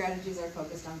of these strategies are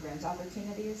focused on grant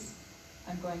opportunities.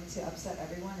 I'm going to upset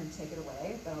everyone and take it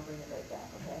away, but I'll bring it right back,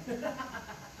 okay?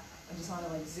 I just want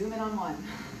to like zoom in on one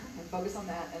and focus on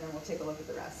that, and then we'll take a look at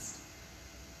the rest.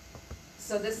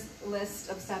 So this list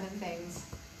of 7 things,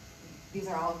 these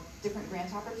are all different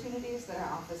grant opportunities that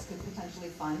our office could potentially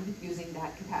fund using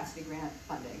that capacity grant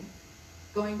funding.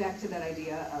 Going back to that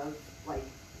idea of like,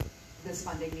 this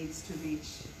funding needs to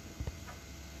reach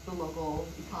the local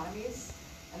economies.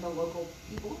 and the local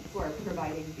people who are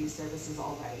providing these services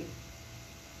already,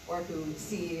 or who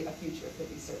see a future for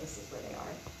these services where they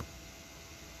are.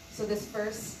 So this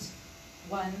first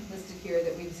one listed here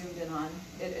that we've zoomed in on,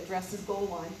 it addresses goal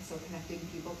 1, so connecting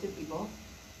people to people.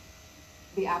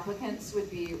 The applicants would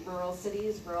be rural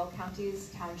cities, rural counties,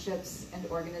 townships, and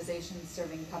organizations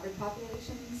serving covered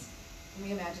populations. And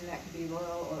we imagine that could be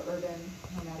rural or urban,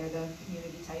 no matter the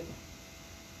community type.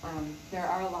 There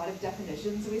are a lot of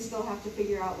definitions we still have to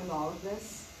figure out with all of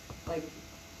this, like,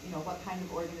 you know, what kind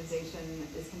of organization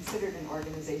is considered an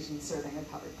organization serving a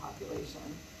covered population.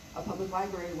 A public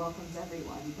library welcomes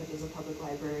everyone, but does a public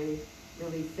library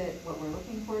really fit what we're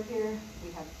looking for here?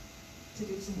 We have to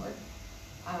do some work.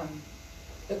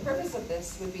 The purpose of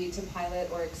this would be to pilot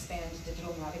or expand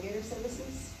digital navigator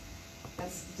services.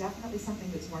 That's definitely something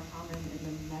that's more common in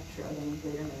the metro than in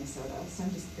greater Minnesota. So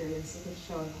I'm just curious, with a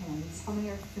show of hands, how many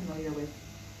are familiar with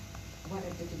what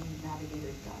a digital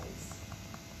navigator does?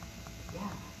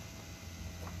 Yeah.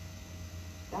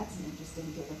 That's an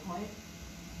interesting data point.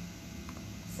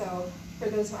 So for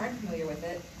those who aren't familiar with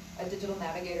it, a digital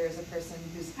navigator is a person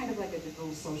who's kind of like a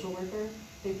digital social worker.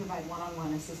 They provide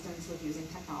one-on-one assistance with using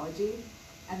technology,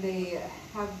 and they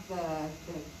have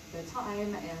the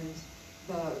time and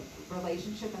the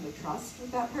relationship and the trust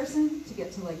with that person to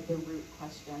get to like the root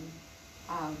question.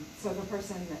 So if a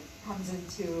person comes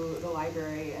into the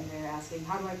library and they're asking,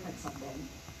 how do I print something?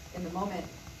 In the moment,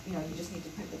 you know, you just need to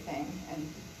print the thing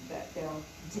and that they'll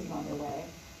continue on their way.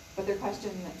 But their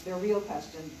question, their real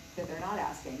question that they're not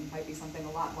asking might be something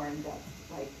a lot more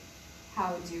in-depth, like,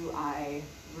 how do I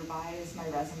revise my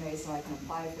resume so I can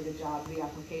apply for the job, the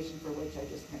application for which I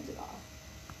just printed off?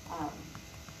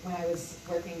 When I was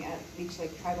working at Leech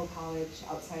Lake Tribal College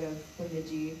outside of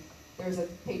Bemidji, there was a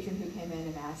patron who came in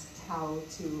and asked how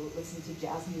to listen to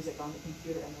jazz music on the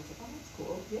computer, and I was like, oh, that's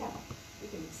cool, yeah. We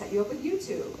can set you up with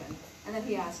YouTube. And then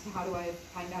he asked, how do I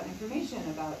find out information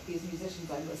about these musicians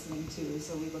I'm listening to?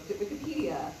 So we looked at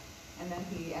Wikipedia. And then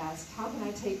he asked, how can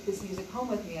I take this music home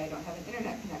with me? I don't have an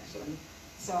internet connection.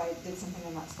 So I did something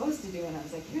I'm not supposed to do, and I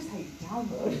was like, here's how you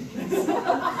download.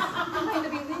 It might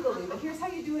be legally, but here's how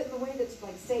you do it in a way that's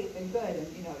like safe and good.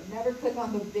 And you know, never click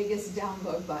on the biggest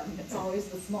download button. It's always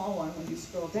the small one when you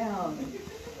scroll down.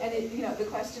 And it, you know, the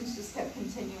questions just kept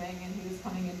continuing, and he was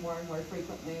coming in more and more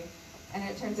frequently. And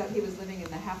it turns out he was living in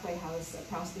the halfway house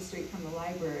across the street from the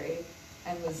library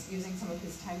and was using some of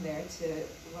his time there to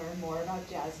learn more about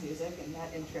jazz music and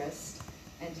that interest.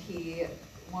 And he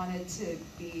wanted to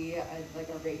be like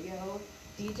a radio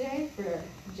DJ for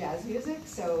jazz music,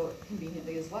 so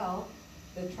conveniently as well,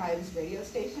 the tribe's radio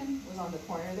station was on the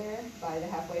corner there by the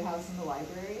halfway house and the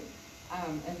library.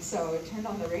 And so it turned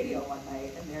on the radio one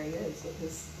night, and there he is with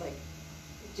his like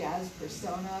jazz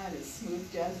persona and his smooth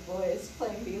jazz voice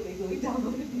playing the illegally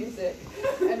downloaded music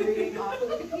and reading off the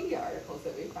Wikipedia articles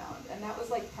that we found. And that was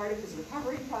like part of his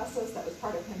recovery process. That was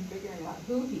part of him figuring out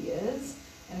who he is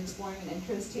and exploring an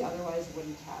interest he otherwise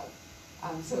wouldn't have.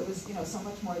 So it was, you know, so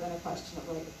much more than a question of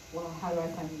like, well, how do I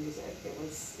find music? It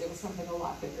was something a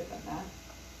lot bigger than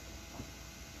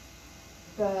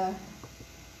that.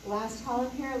 The last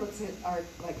column here looks at our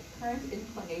like current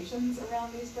inclinations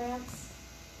around these grants.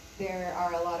 There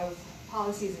are a lot of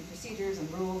policies and procedures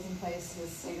and rules in place as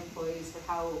state employees for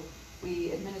how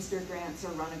we administer grants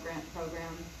or run a grant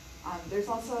program. There's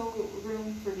also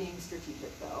room for being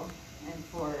strategic though, and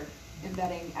for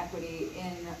embedding equity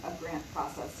in a grant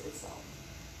process itself.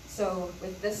 So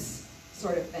with this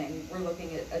sort of thing, we're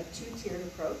looking at a two-tiered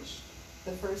approach.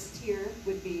 The first tier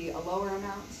would be a lower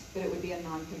amount, but it would be a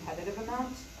non-competitive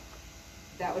amount.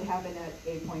 That would happen at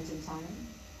a point in time.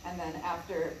 And then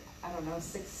after, I don't know,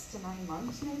 6 to 9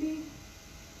 months maybe,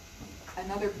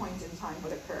 another point in time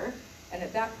would occur. And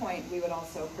at that point, we would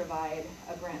also provide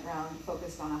a grant round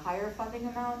focused on a higher funding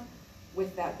amount,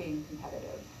 with that being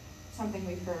competitive. Something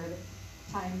we've heard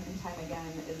time and time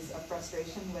again is a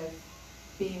frustration with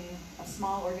being a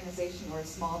small organization or a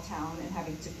small town and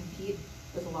having to compete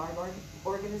with large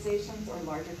organizations or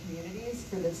larger communities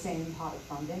for the same pot of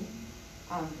funding.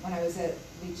 When I was at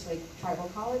Leech Lake Tribal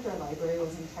College, our library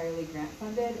was entirely grant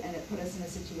funded, and it put us in a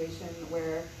situation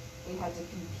where we had to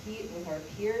compete with our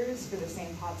peers for the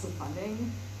same pots of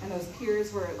funding, and those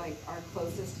peers were like our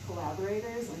closest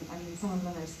collaborators, and I mean, some of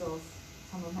them are still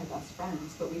some of my best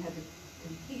friends, but we had to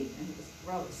compete, and it was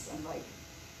gross. And like,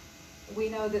 we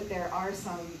know that there are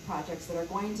some projects that are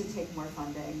going to take more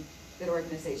funding that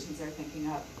organizations are thinking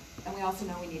up, and we also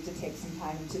know we need to take some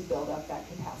time to build up that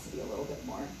capacity a little bit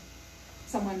more.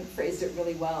 Someone phrased it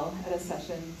really well at a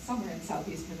session somewhere in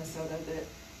southeast Minnesota that,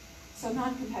 so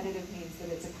non-competitive means that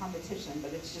it's a competition,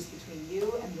 but it's just between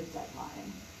you and the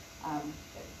deadline.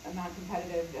 A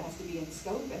non-competitive, it has to be in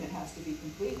scope, and it has to be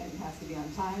complete, and it has to be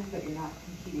on time, but you're not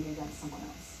competing against someone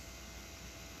else.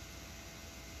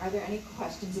 Are there any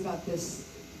questions about this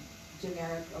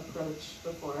generic approach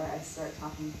before I start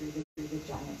talking through the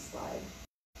giant slide?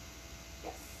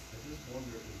 Yes? I just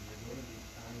wonder if you're going to be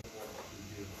kind enough to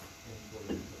give input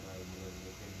into how you're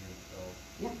looking yourself.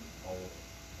 Yeah. All of it.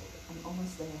 Okay. I'm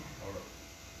almost there. All right.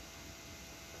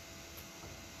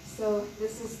 So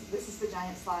this is the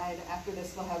giant slide. After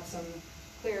this, we'll have some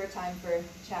clearer time for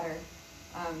chatter.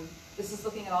 This is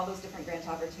looking at all those different grant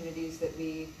opportunities that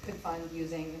we could fund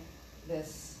using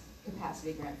this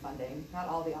capacity grant funding. Not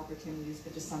all the opportunities,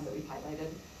 but just some that we've highlighted.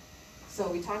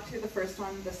 So we talked through the first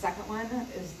one. The second one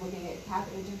is looking at CAP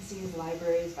agencies,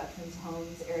 libraries, veterans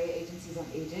homes, area agencies on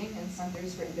aging, and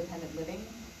centers for independent living.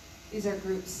 These are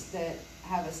groups that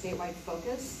have a statewide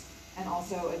focus and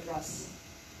also address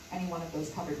any one of those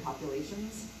covered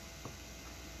populations.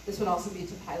 This would also be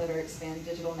to pilot or expand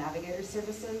digital navigator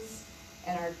services,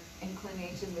 and our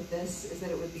inclination with this is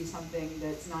that it would be something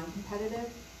that's non-competitive,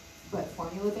 but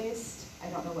formula-based. I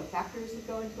don't know what factors would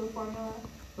go into a formula,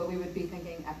 but we would be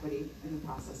thinking equity in the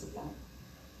process of that.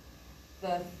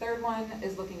 The third one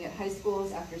is looking at high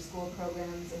schools, after-school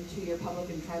programs, and two-year public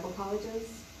and tribal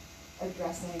colleges,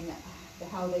 addressing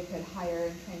how they could hire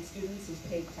and train students as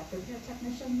paid tech repair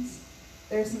technicians.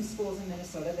 There are some schools in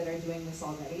Minnesota that are doing this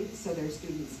already, so their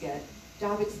students get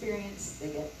job experience, they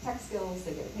get tech skills,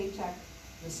 they get a paycheck.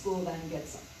 The school then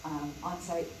gets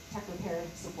on-site tech repair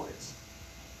support.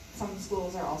 Some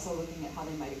schools are also looking at how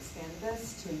they might expand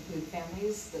this to include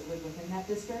families that live within that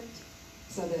district,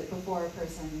 so that before a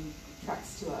person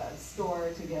treks to a store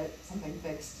to get something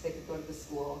fixed, they could go to the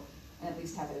school and at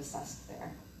least have it assessed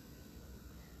there.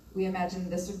 We imagine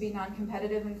this would be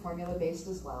non-competitive and formula-based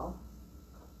as well.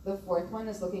 The fourth one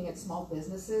is looking at small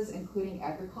businesses, including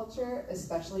agriculture,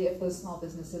 especially if those small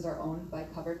businesses are owned by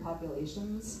covered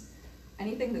populations.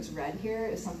 Anything that's red here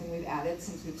is something we've added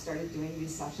since we've started doing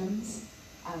these sessions.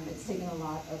 It's taken a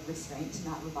lot of restraint to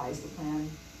not revise the plan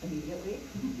immediately,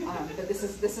 but this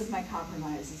is my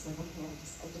compromise. It's like, okay,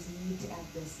 I just need to add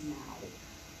this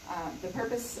now. The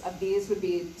purpose of these would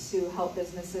be to help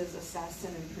businesses assess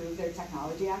and improve their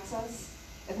technology access.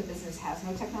 If a business has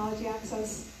no technology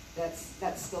access,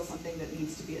 that's still something that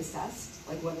needs to be assessed.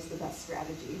 Like, what is the best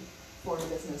strategy for a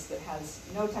business that has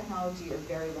no technology or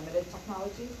very limited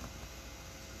technology?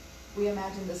 We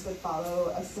imagine this would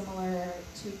follow a similar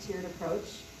two-tiered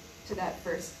approach to that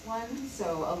first one.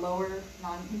 So a lower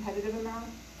non-competitive amount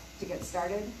to get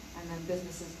started, and then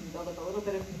businesses can build up a little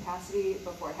bit of capacity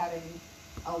before having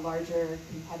a larger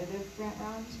competitive grant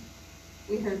round.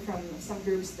 We heard from some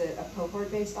groups that a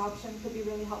cohort-based option could be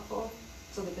really helpful,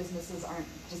 so that businesses aren't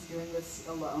just doing this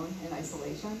alone in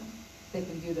isolation. They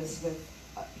can do this with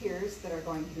peers that are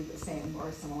going through the same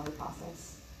or similar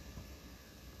process.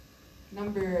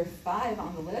 Number 5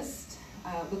 on the list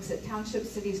looks at townships,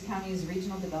 cities, counties,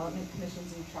 regional development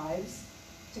commissions, and tribes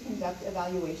to conduct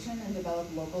evaluation and develop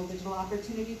local digital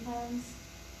opportunity plans.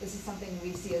 This is something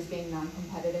we see as being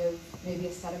non-competitive, maybe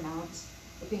a set amount,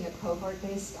 looking at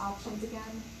cohort-based options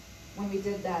again. When we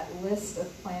did that list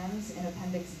of plans in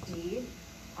Appendix D,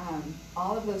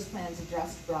 all of those plans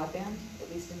addressed broadband,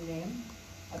 at least in name.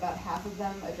 About half of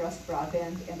them addressed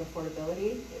broadband and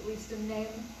affordability, at least in name,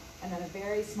 and then a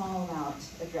very small amount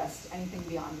addressed anything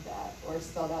beyond that, or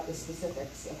spelled out the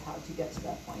specifics of how to get to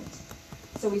that point.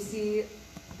 So we see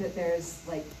that there's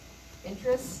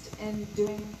interest in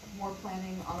doing more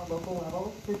planning on a local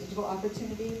level for digital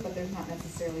opportunity, but there's not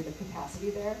necessarily the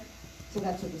capacity there. So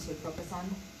that's what this would focus on.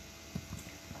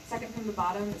 Second from the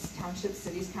bottom is townships,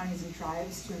 cities, counties, and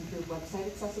tribes to improve website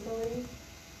accessibility.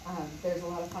 There's a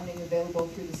lot of funding available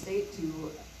through the state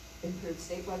to improve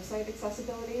state website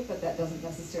accessibility, but that doesn't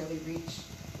necessarily reach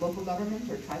local government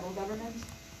or tribal government.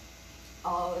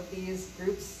 All of these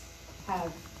groups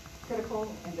have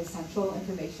critical and essential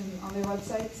information on their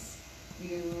websites.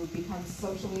 You become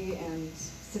socially and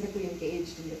civically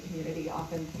engaged in your community,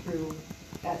 often through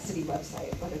that city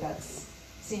website, whether that's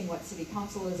seeing what city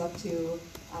council is up to,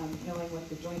 knowing what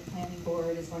the joint planning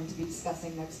board is going to be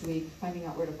discussing next week, finding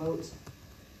out where to vote.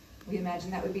 We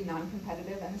imagine that would be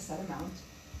non-competitive and a set amount,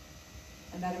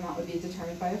 and that amount would be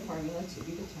determined by a formula to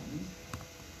be determined.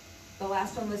 The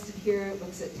last one listed here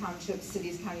looks at townships,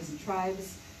 cities, counties, and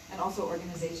tribes, and also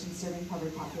organizations serving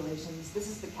covered populations. This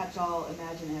is the catch-all,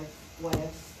 imagine if, what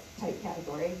if type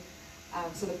category.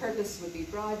 So the purpose would be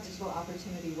broad digital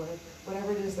opportunity work,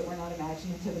 whatever it is that we're not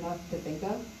imaginative enough to think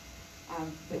of,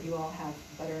 but you all have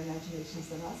better imaginations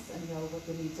than us and know what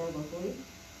the needs are locally.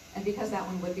 And because that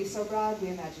one would be so broad, we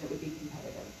imagine it would be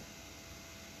competitive.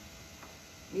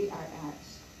 We are at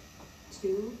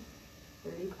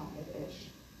 2:35-ish.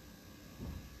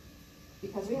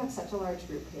 Because we have such a large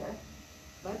group here,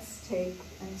 let's take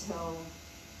until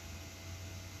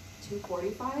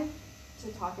 2:45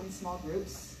 to talk in small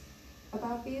groups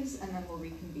about these, and then we'll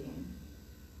reconvene.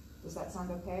 Does that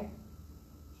sound okay?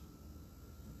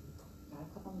 Got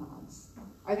a couple nods.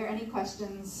 Are there any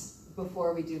questions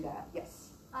before we do that? Yes.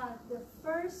 The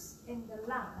first and the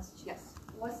last. Yes.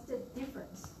 What's the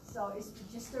difference? So it's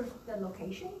just the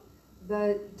location?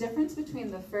 The difference between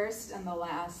the first and the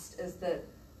last is that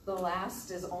the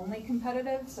last is only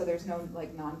competitive, so there's no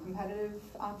like non-competitive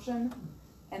option.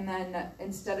 And then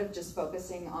instead of just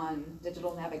focusing on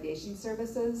digital navigation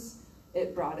services,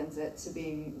 it broadens it to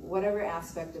being whatever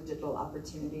aspect of digital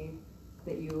opportunity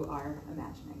that you are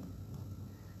imagining.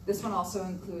 This one also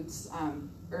includes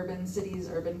urban cities,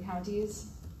 urban counties.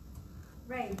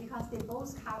 Right, because they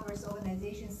both covers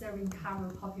organizations serving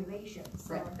covered populations.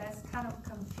 So Right. that's kind of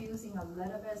confusing a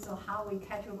little bit. So how we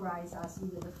categorize as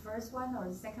either the first one or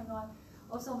the second one.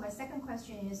 Also, my second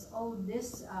question is,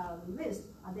 this list,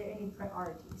 are there any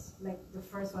priorities? Like the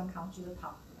first one comes to the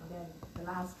top, and then the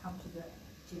last comes to the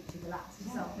last.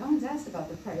 Yeah, So no one's asked about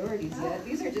the priorities yet.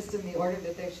 These are just in the order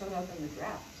that they showed up in the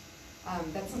draft.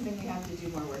 That's something we have to do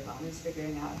more work on, is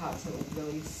figuring out how to like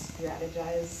really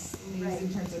strategize these Right.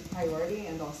 in terms of priority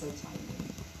and also timing.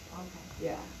 okay.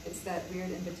 Yeah, it's that weird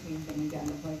in-between thing again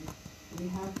of like, we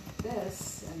have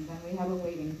this and then we have a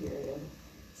waiting period.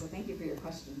 So thank you for your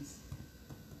questions.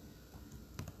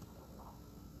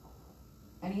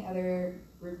 Any other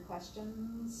group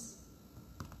questions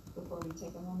before we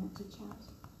take a moment to chat?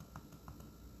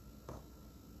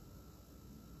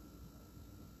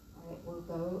 All right, we'll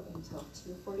go until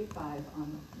 2:45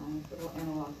 on my little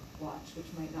analog watch, which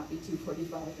might not be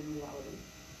 2:45 in reality.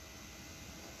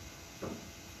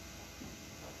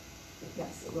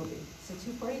 Yes, it will be. So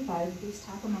 2:45, please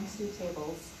talk amongst your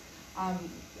tables.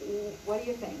 What do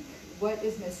you think? What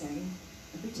is missing?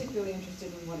 I'm particularly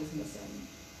interested in what is missing.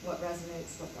 What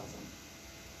resonates, what doesn't.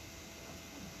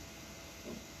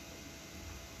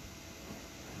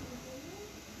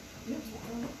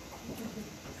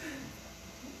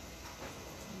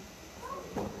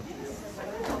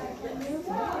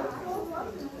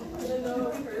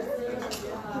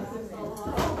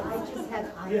 I just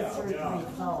had eye surgery,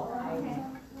 so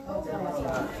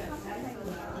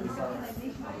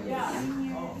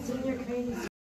senior committee